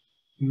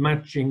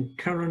matching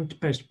current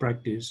best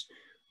practice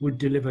would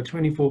deliver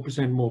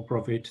 24% more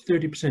profit,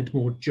 30%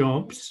 more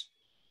jobs,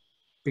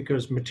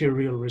 because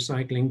material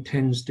recycling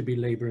tends to be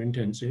labor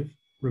intensive.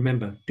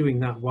 Remember, doing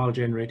that while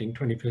generating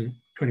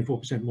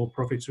 24% more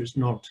profit, so it's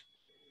not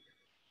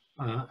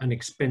an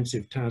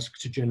expensive task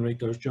to generate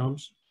those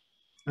jobs.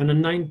 And a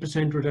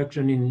 9%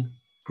 reduction in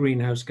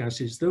greenhouse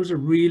gases. Those are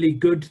really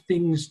good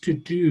things to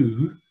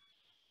do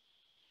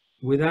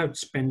without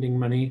spending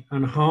money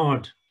and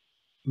hard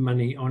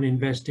money on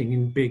investing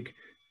in big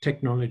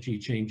technology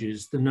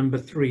changes. The number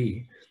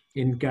 3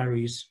 in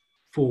Gary's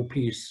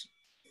 4-piece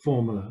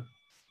formula.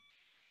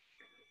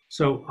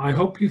 So I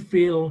hope you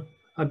feel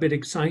a bit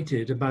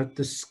excited about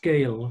the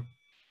scale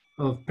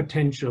of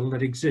potential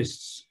that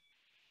exists.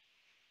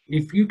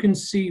 If you can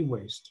see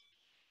waste,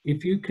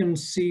 if you can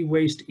see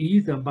waste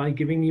either by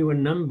giving you a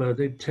number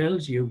that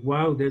tells you,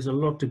 wow, there's a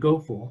lot to go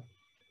for,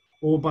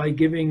 or by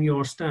giving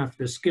your staff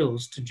the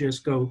skills to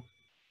just go,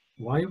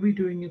 why are we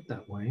doing it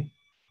that way?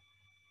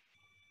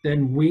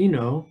 Then we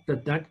know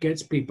that that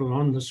gets people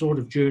on the sort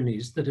of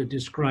journeys that are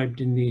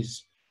described in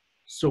these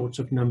sorts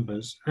of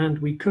numbers. And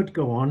we could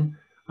go on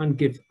and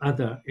give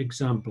other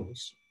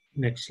examples.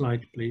 Next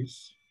slide,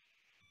 please.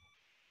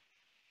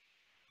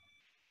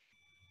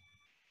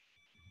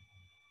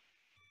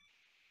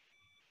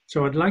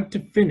 So I'd like to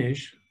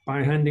finish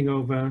by handing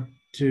over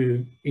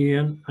to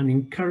Ian and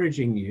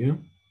encouraging you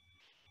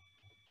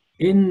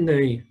in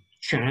the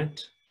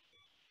chat,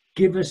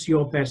 give us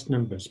your best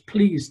numbers.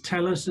 Please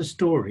tell us a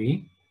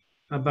story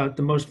about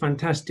the most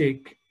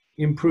fantastic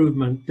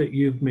improvement that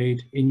you've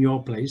made in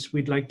your place.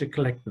 We'd like to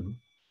collect them.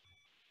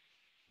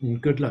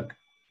 And good luck.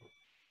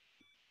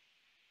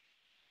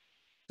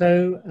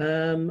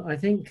 So I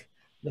think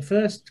the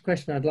first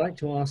question I'd like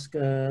to ask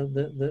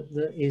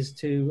is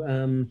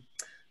to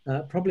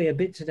probably a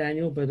bit to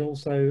Daniel, but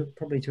also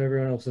probably to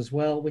everyone else as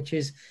well, which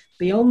is,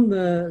 beyond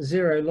the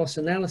zero loss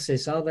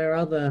analysis, are there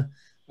other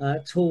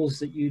tools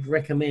that you'd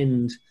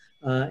recommend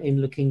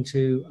in looking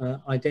to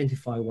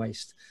identify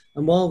waste?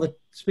 And while the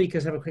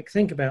speakers have a quick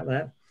think about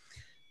that,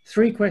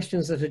 3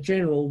 questions that are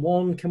general.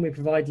 1, can we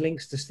provide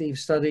links to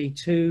Steve's study?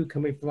 2,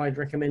 can we provide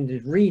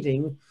recommended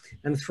reading?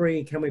 And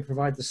 3, can we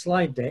provide the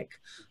slide deck?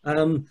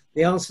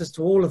 The answers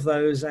to all of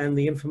those and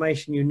the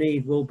information you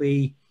need will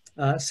be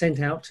sent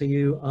out to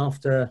you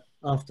after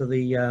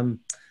the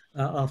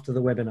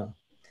webinar.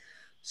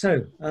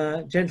 So,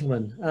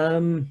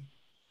 gentlemen,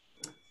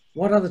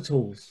 what other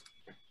tools?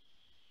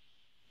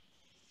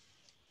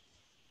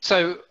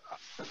 So,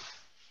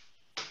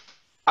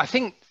 I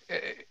think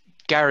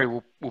Gary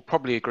will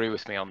probably agree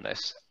with me on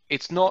this.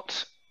 It's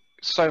not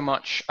so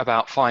much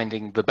about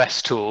finding the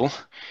best tool,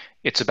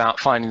 it's about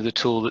finding the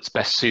tool that's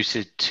best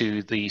suited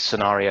to the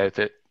scenario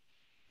that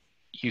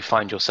you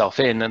find yourself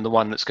in, and the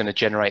one that's going to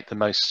generate the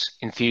most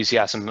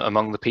enthusiasm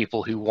among the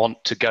people who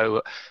want to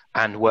go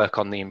and work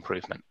on the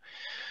improvement.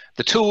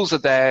 The tools are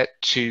there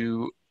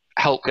to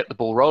help get the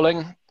ball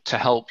rolling, to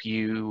help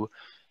you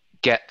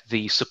get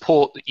the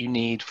support that you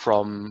need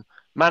from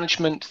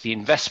management, the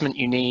investment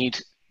you need,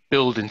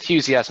 build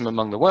enthusiasm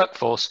among the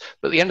workforce,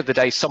 but at the end of the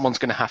day, someone's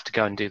going to have to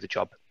go and do the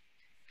job.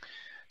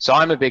 So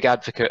I'm a big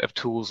advocate of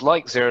tools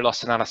like zero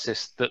loss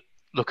analysis that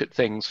look at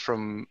things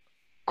from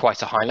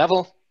quite a high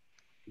level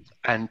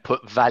and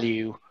put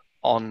value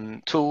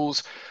on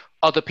tools.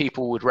 Other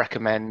people would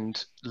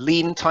recommend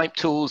lean type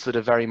tools that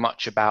are very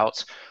much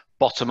about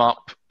bottom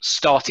up,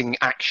 starting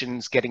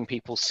actions, getting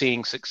people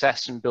seeing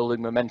success and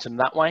building momentum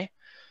that way.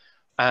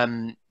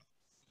 You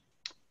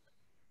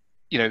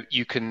know,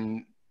 you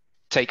can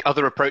take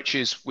other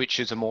approaches, which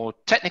is a more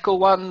technical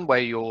one where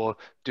you're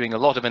doing a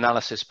lot of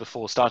analysis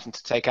before starting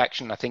to take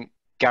action. I think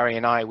Gary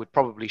and I would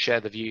probably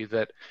share the view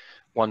that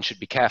one should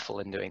be careful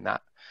in doing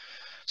that.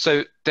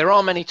 So there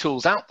are many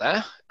tools out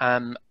there,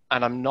 and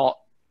I'm not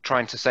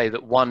trying to say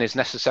that one is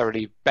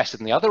necessarily better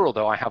than the other,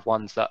 although I have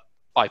ones that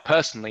I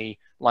personally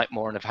like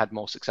more and have had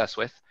more success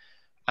with.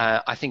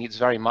 I think it's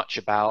very much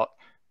about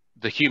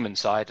the human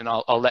side, and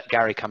I'll let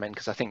Gary come in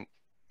because I think,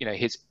 you know,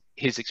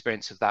 his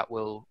experience of that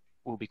will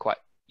be quite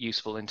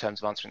useful in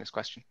terms of answering this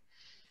question.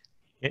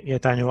 Yeah,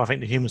 Daniel, I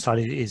think the human side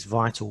is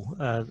vital.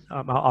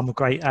 I'm a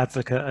great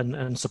advocate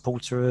and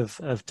supporter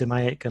of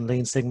DMAIC and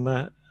Lean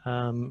Sigma.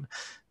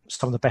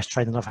 Some of the best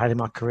training I've had in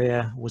my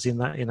career was in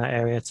that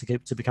area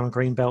to become a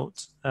green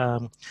belt.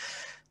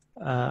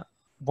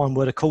 One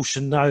word of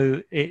caution,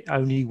 though, it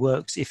only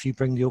works if you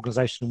bring the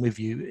organisation with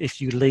you.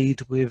 If you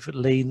lead with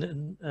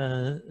lean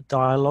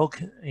dialogue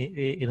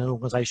in an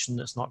organisation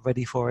that's not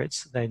ready for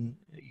it, then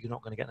you're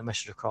not going to get the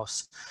message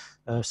across.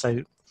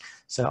 So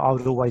I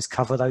would always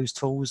cover those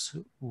tools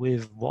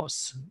with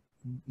what's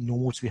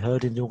normal to be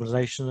heard in the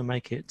organisation and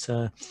make it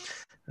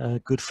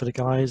good for the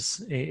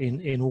guys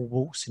in all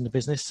walks in the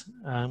business.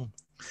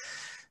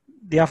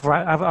 The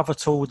other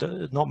tool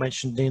that not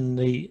mentioned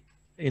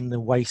in the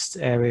waste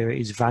area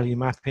is value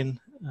mapping,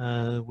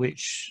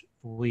 which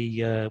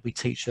we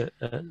teach at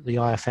the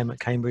IFM at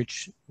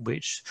Cambridge,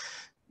 which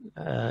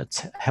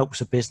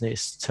helps a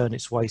business turn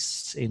its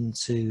wastes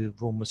into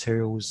raw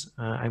materials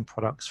and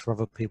products for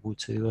other people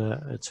to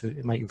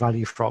make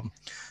value from.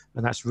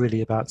 And that's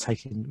really about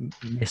taking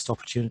missed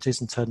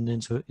opportunities and turning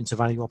into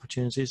value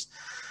opportunities.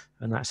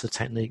 And that's a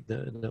technique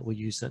that we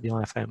use at the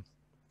IFM.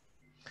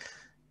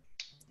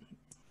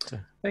 So.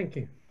 Thank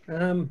you.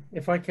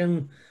 If I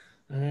can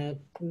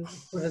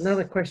put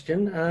another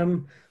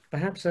question,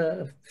 perhaps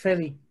a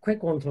fairly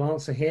quick one to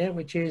answer here,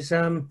 which is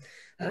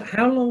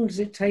how long does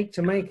it take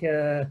to make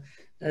a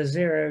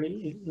zero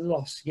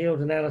loss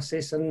yield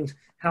analysis, and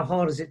how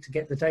hard is it to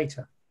get the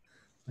data?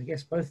 I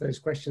guess both those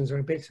questions are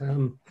a bit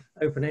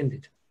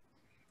open-ended.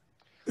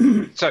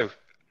 So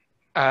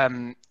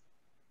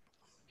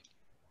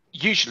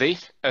usually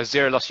a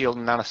zero loss yield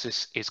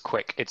analysis is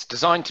quick. It's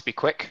designed to be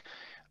quick.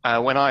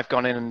 When I've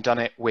gone in and done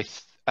it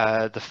with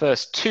the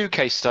first 2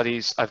 case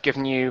studies I've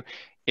given you,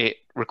 it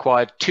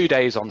required 2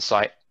 days on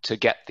site to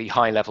get the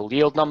high level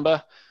yield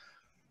number.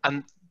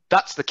 And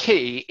that's the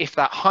key. If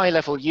that high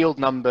level yield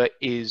number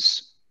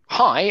is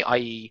high,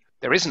 i.e.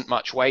 there isn't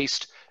much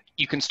waste,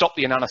 you can stop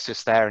the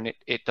analysis there and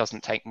it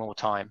doesn't take more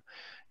time.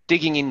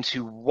 Digging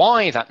into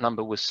why that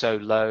number was so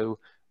low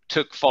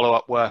took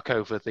follow-up work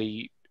over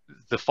the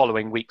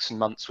following weeks and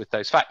months with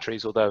those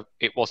factories, although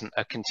it wasn't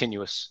a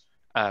continuous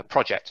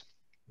project.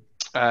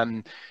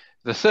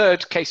 The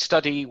third case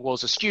study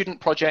was a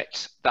student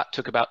project that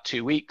took about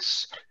 2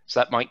 weeks. So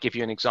that might give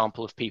you an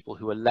example of people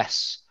who are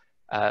less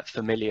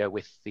familiar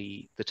with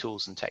the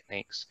tools and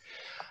techniques.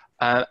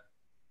 The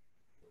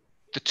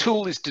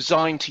tool is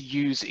designed to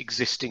use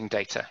existing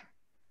data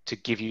to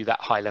give you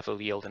that high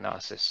level yield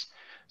analysis.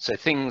 So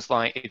things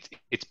like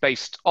it's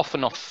based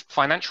often off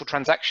financial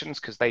transactions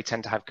because they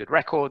tend to have good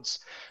records.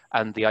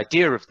 And the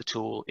idea of the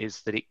tool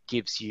is that it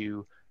gives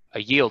you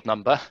a yield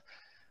number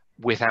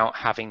without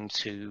having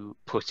to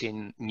put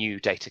in new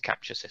data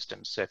capture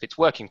systems. So if it's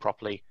working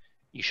properly,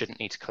 you shouldn't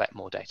need to collect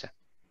more data.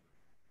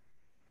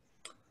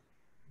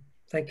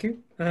 Thank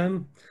you.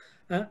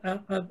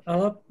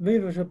 I'll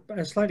move to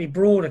a slightly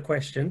broader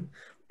question,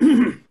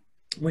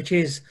 which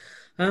is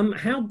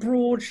how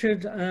broad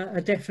should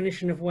a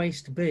definition of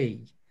waste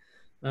be?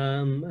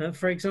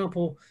 For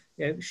example,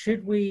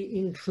 should we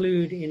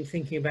include in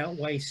thinking about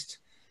waste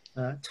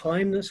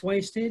time that's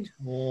wasted,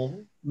 or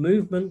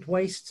movement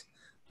waste,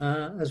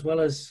 as well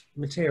as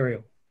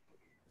material?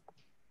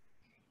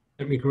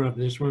 Let me grab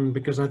this one,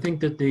 because I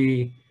think that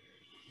the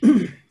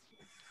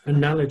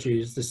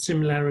analogies, the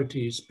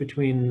similarities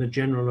between the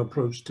general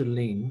approach to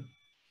lean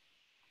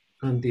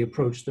and the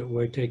approach that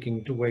we're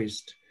taking to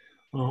waste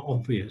are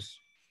obvious.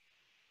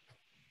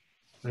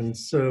 And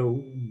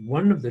so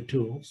one of the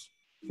tools,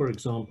 for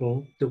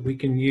example, that we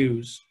can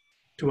use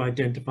to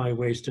identify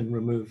waste and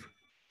remove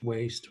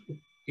waste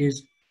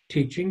is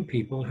teaching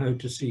people how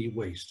to see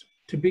waste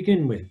to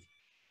begin with.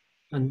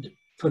 And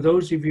for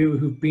those of you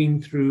who've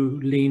been through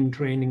lean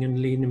training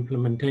and lean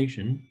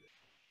implementation,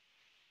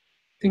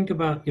 think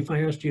about, if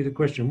I asked you the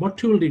question, what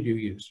tool did you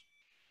use?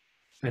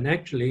 And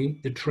actually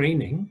the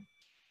training,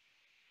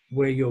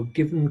 where you're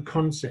given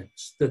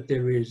concepts that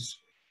there is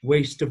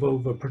waste of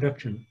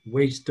overproduction,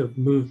 waste of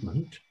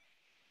movement,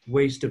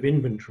 waste of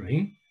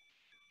inventory,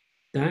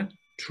 that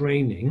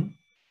training,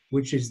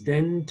 which is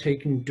then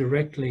taken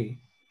directly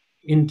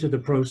into the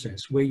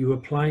process, where you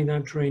apply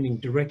that training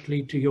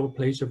directly to your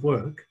place of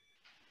work,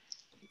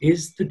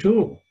 is the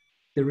tool.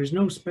 There is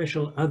no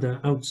special other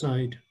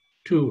outside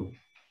tool.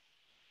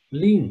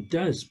 Lean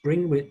does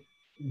bring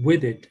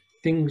with it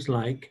things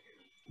like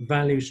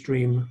value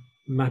stream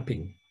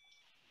mapping.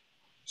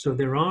 So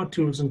there are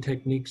tools and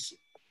techniques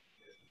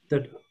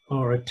that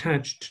are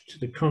attached to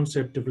the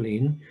concept of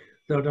lean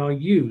that are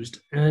used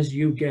as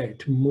you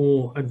get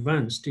more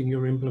advanced in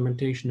your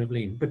implementation of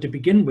lean. But to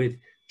begin with,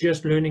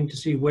 just learning to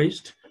see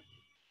waste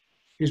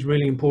is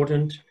really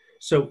important.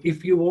 So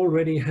if you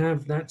already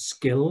have that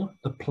skill,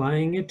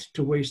 applying it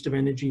to waste of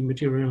energy,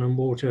 material, and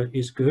water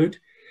is good.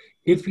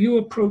 If you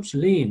approach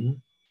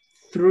lean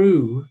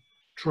through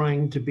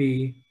trying to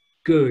be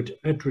good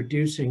at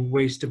reducing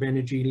waste of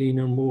energy, lean,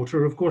 and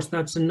water, of course,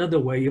 that's another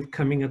way of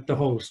coming at the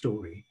whole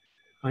story.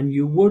 And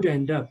you would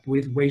end up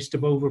with waste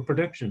of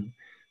overproduction.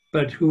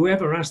 But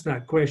whoever asked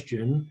that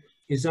question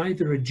is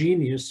either a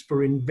genius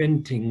for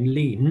inventing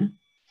lean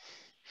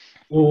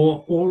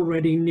or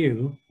already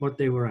knew what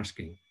they were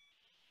asking.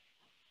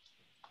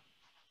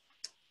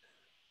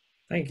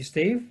 Thank you,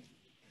 Steve.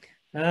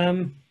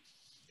 I'm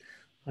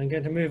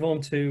going to move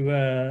on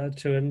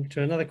to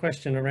another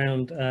question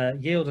around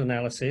yield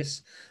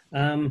analysis,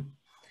 and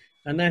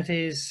that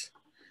is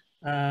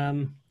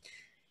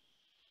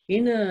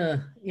in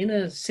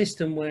a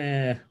system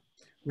where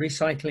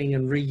recycling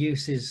and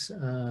reuse is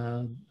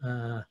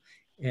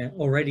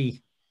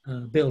already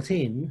built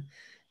in,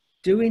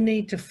 do we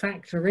need to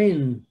factor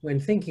in, when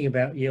thinking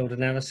about yield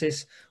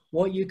analysis,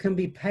 what you can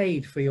be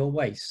paid for your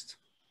waste?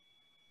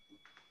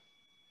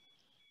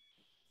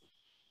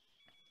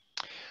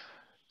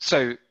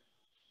 So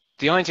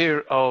the idea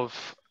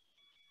of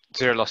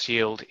zero loss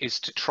yield is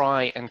to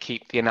try and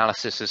keep the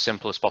analysis as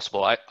simple as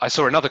possible. I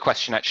saw another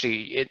question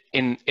actually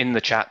in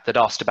the chat that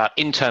asked about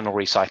internal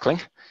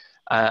recycling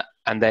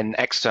and then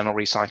external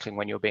recycling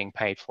when you're being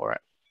paid for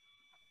it.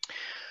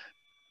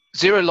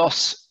 Zero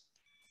loss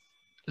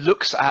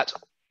looks at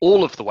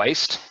all of the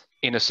waste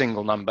in a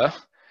single number,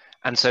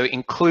 and so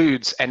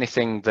includes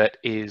anything that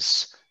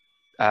is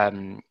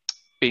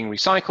being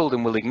recycled,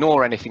 and will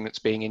ignore anything that's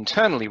being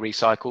internally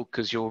recycled,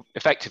 because you're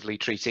effectively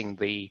treating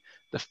the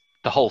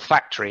whole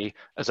factory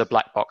as a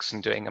black box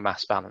and doing a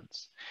mass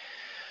balance.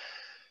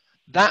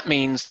 That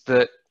means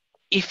that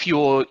if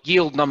your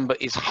yield number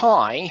is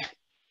high,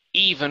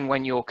 even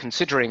when you're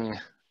considering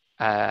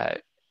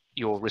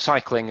your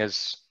recycling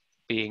as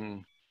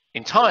being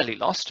entirely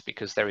lost,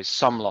 because there is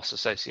some loss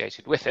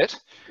associated with it,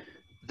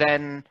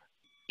 then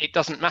it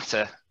doesn't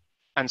matter.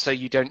 And so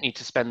you don't need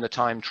to spend the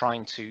time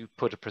trying to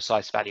put a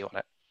precise value on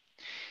it.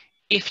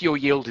 If your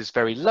yield is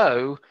very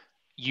low,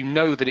 you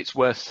know that it's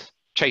worth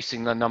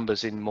chasing the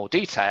numbers in more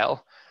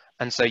detail.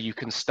 And so you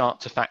can start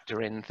to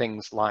factor in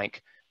things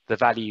like the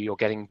value you're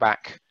getting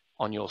back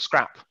on your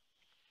scrap.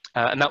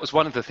 And that was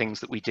one of the things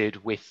that we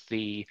did with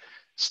the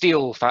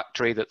steel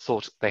factory that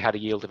thought they had a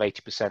yield of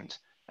 80%,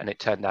 and it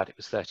turned out it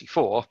was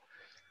 34.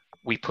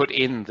 We put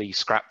in the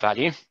scrap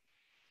value,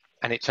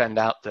 and it turned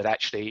out that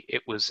actually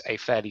it was a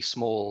fairly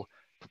small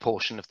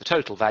proportion of the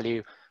total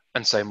value,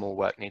 and so more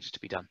work needed to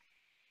be done.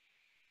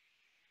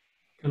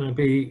 Can I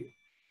be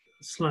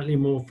slightly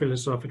more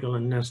philosophical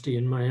and nasty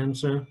in my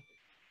answer?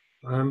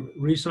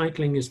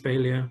 Recycling is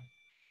failure,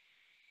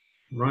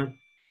 right?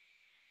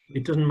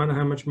 It doesn't matter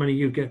how much money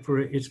you get for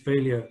it, it's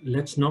failure.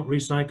 Let's not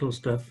recycle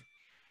stuff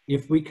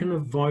if we can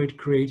avoid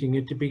creating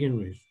it to begin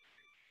with.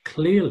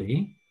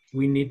 Clearly,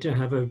 we need to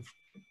have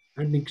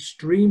an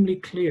extremely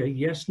clear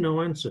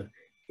yes-no answer.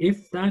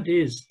 If that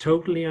is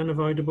totally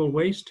unavoidable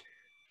waste,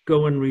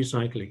 go and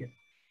recycle it.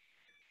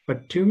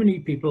 But too many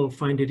people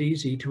find it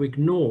easy to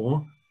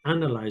ignore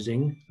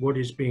analyzing what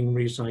is being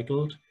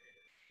recycled.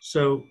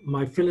 So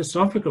my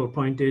philosophical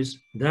point is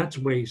that's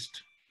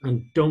waste,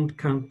 and don't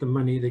count the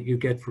money that you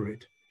get for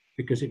it,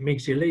 because it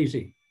makes you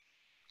lazy.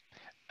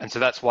 And so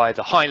that's why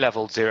the high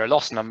level zero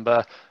loss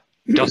number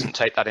doesn't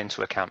take that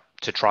into account,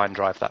 to try and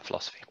drive that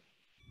philosophy.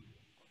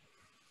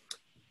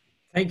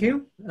 Thank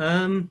you.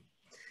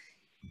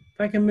 If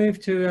I can move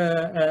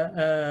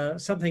to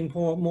something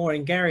more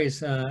in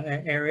Gary's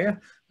area.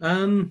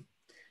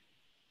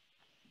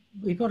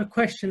 We've got a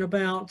question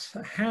about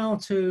how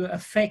to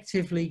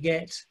effectively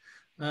get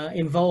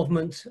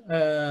involvement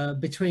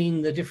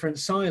between the different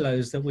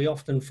silos that we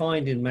often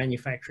find in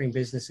manufacturing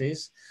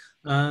businesses.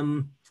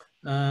 And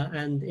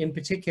in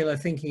particular,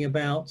 thinking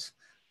about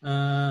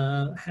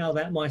how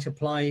that might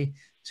apply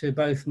to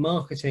both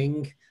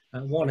marketing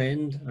at one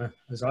end,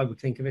 as I would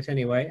think of it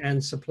anyway,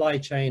 and supply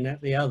chain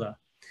at the other.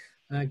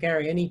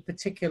 Gary, any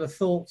particular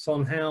thoughts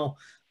on how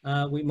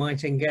we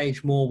might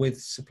engage more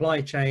with supply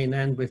chain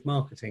and with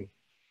marketing?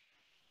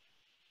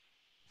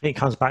 I think it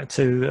comes back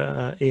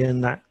to,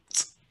 Ian, that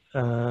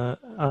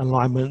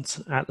alignment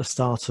at the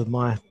start of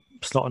my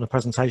slot on the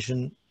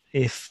presentation.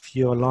 If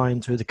you're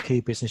aligned to the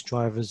key business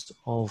drivers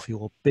of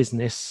your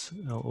business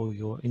or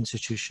your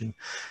institution,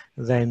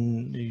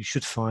 then you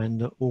should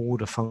find that all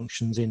the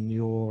functions in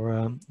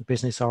your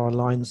business are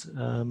aligned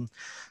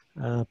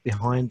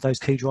behind those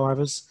key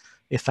drivers.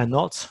 If they're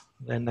not,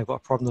 then they've got a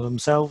problem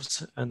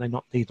themselves and they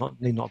need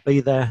not be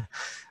there.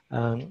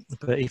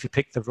 But if you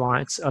pick the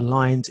right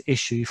aligned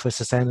issue for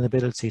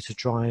sustainability to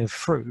drive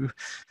through,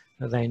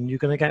 then you're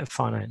going to get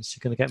finance,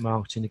 you're going to get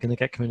marketing, you're going to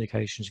get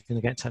communications, you're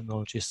going to get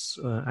technologists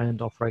and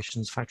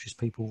operations, factories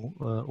people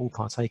all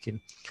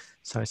partaking.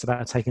 So it's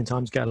about taking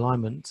time to get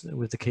alignment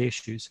with the key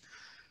issues.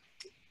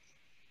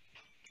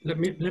 Let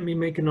me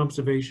make an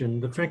observation.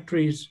 The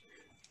factories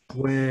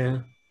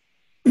where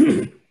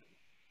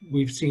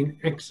we've seen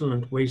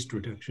excellent waste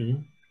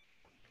reduction,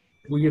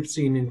 we have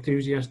seen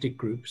enthusiastic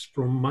groups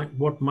from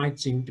what might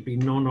seem to be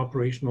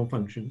non-operational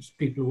functions,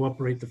 people who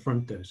operate the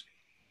front desk,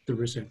 the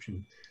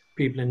reception,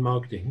 people in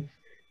marketing.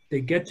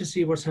 They get to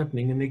see what's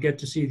happening and they get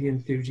to see the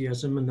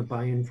enthusiasm and the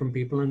buy-in from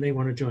people, and they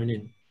want to join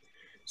in.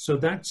 So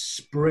that's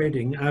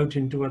spreading out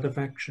into other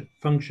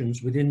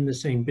functions within the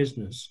same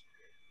business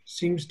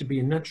seems to be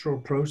a natural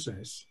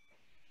process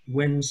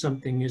when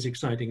something is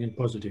exciting and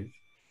positive.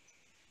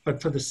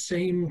 But for the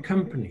same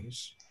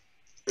companies,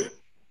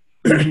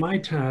 you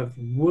might have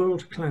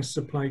world-class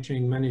supply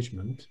chain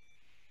management.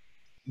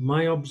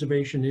 My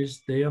observation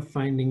is they are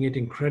finding it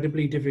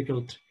incredibly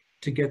difficult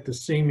to get the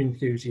same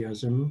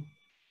enthusiasm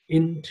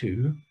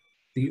into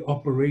the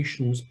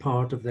operations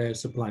part of their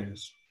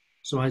suppliers.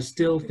 So I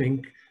still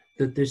think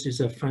that this is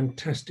a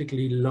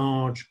fantastically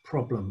large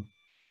problem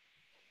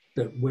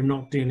that we're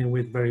not dealing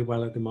with very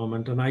well at the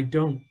moment. And I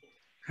don't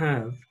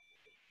have,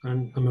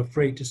 and I'm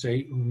afraid to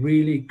say,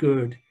 really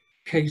good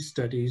case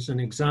studies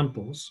and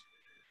examples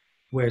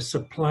where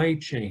supply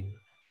chain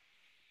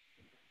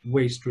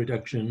waste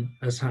reduction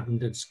has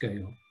happened at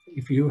scale.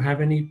 If you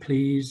have any,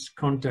 please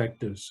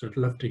contact us. I'd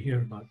love to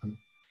hear about them.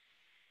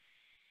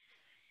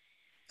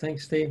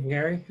 Thanks, Steve and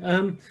Gary.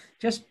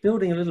 Just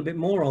building a little bit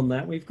more on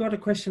that, we've got a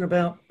question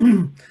about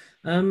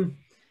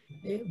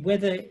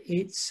whether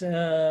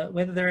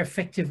there are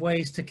effective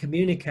ways to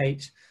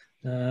communicate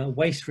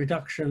waste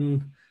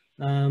reduction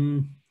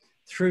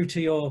through to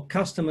your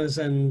customers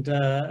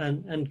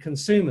and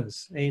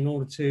consumers in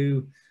order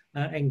to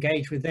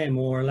engage with them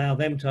or allow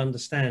them to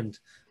understand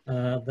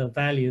the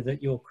value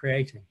that you're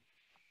creating.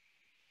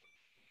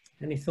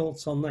 Any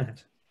thoughts on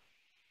that?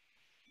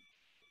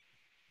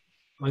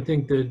 I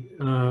think that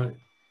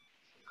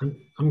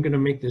I'm going to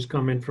make this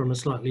comment from a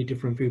slightly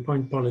different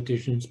viewpoint.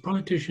 Politicians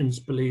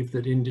believe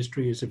that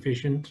industry is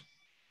efficient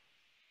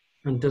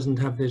and doesn't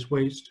have this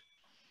waste.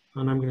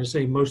 And I'm going to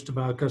say most of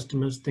our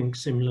customers think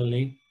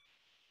similarly.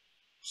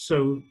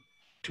 So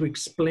to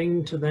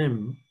explain to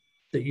them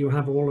that you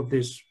have all of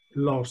this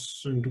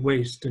loss and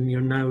waste and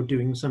you're now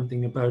doing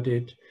something about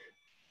it,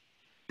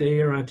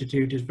 their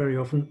attitude is very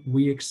often,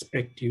 we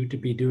expect you to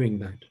be doing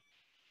that.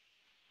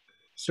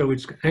 So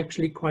it's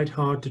actually quite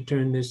hard to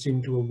turn this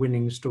into a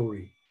winning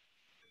story.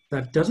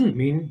 That doesn't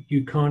mean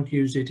you can't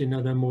use it in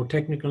other more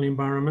technical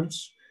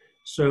environments.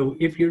 So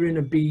if you're in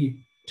a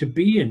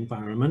B2B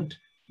environment,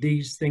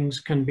 these things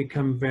can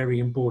become very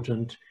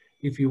important.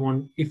 If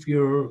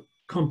your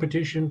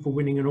competition for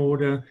winning an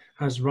order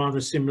has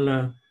rather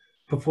similar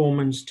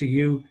performance to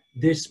you,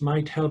 this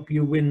might help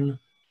you win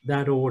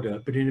that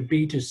order. But in a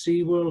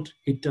B2C world,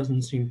 it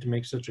doesn't seem to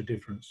make such a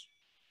difference.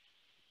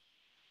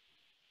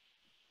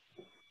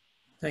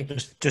 Thank you.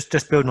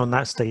 Just building on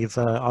that, Steve,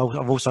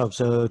 I've also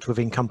observed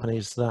within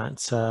companies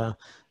that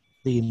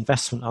the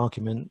investment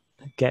argument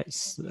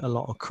gets a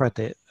lot of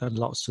credit and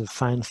lots of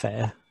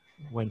fanfare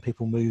when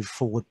people move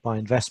forward by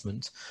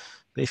investment.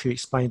 But if you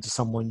explain to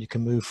someone you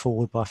can move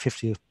forward by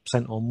 50%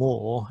 or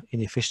more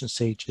in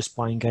efficiency just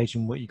by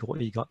engaging what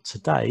you got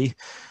today,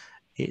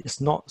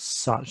 it's not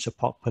such a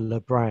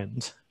popular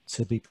brand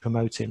to be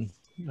promoting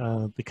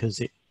because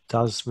it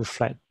does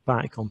reflect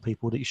back on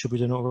people that you should be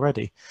doing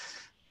already.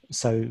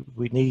 So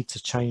we need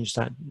to change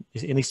that.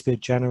 It needs to be a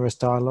generous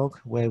dialogue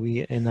where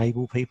we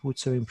enable people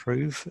to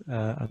improve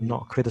and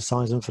not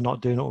criticize them for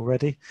not doing it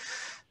already.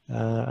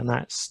 And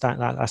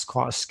that's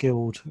quite a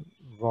skilled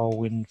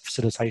role in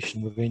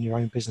facilitation within your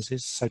own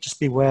businesses. So just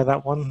be aware of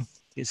that one.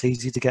 It's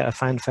easy to get a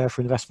fanfare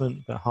for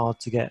investment, but hard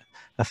to get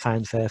a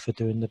fanfare for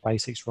doing the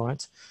basics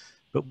right.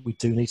 But we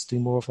do need to do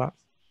more of that.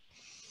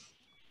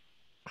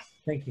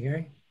 Thank you,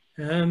 Gary.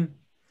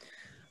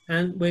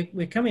 And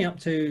we're coming up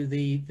to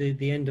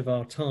the end of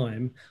our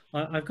time.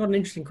 I've got an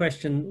interesting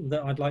question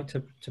that I'd like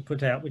to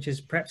put out, which is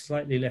perhaps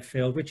slightly left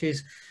field, which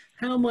is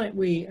how might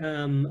we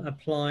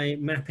apply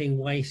mapping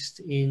waste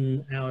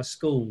in our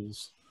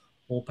schools,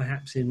 or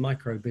perhaps in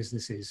micro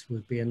businesses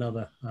would be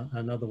another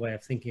way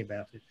of thinking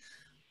about it.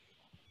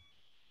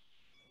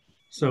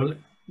 So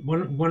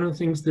one of the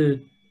things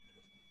that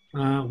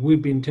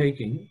we've been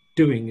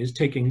doing is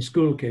taking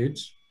school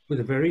kids with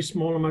a very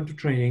small amount of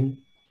training,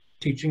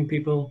 teaching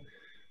people,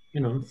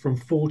 from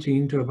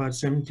 14 to about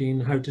 17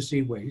 how to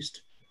see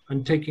waste,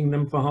 and taking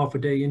them for half a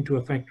day into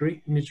a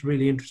factory. And it's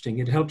really interesting.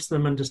 It helps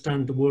them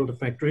understand the world of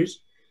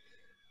factories,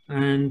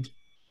 and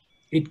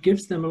it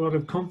gives them a lot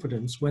of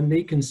confidence when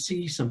they can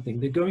see something.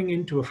 They're going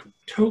into a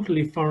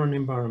totally foreign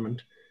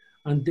environment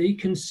and they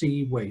can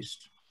see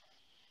waste.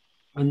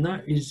 And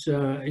that is,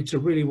 it's a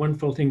really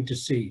wonderful thing to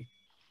see.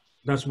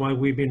 That's why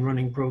we've been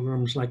running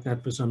programs like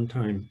that for some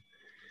time.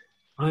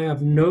 I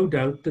have no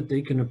doubt that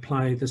they can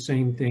apply the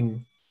same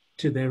thing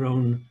to their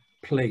own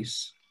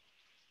place,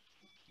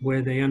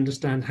 where they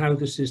understand how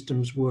the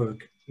systems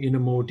work in a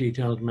more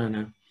detailed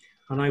manner.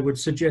 And I would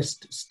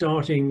suggest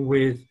starting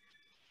with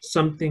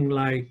something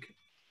like,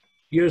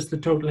 here's the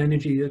total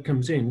energy that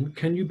comes in.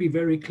 Can you be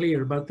very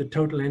clear about the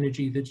total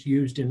energy that's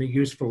used in a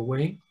useful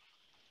way?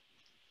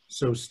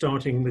 So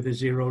starting with a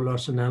zero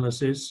loss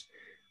analysis,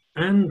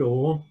 and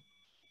or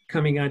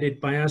coming at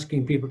it by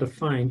asking people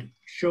to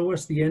show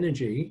us the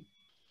energy,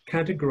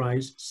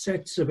 categorize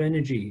sets of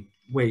energy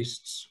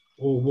wastes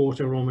or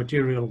water or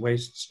material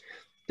wastes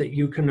that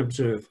you can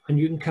observe, and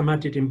you can come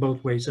at it in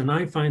both ways. And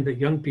I find that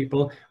young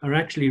people are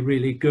actually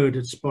really good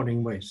at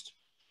spotting waste.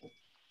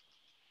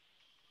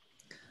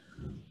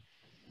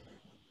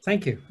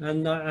 Thank you,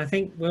 and I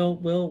think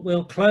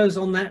we'll close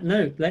on that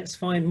note. Let's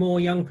find more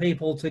young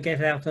people to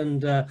get out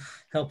and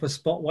help us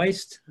spot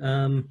waste,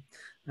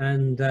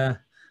 and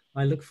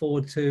I look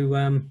forward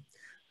to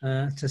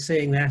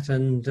seeing that.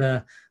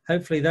 And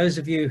hopefully, those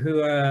of you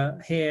who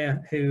are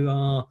here who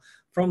are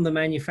from the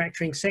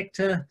manufacturing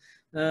sector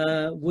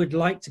would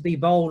like to be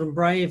bold and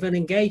brave and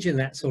engage in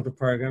that sort of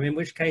program. In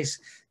which case,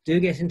 do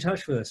get in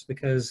touch with us,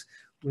 because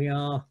we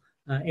are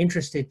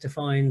interested to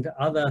find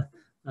other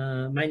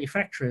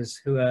manufacturers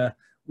who are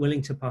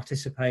willing to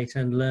participate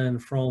and learn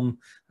from,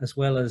 as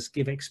well as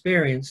give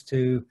experience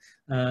to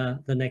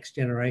the next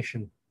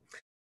generation.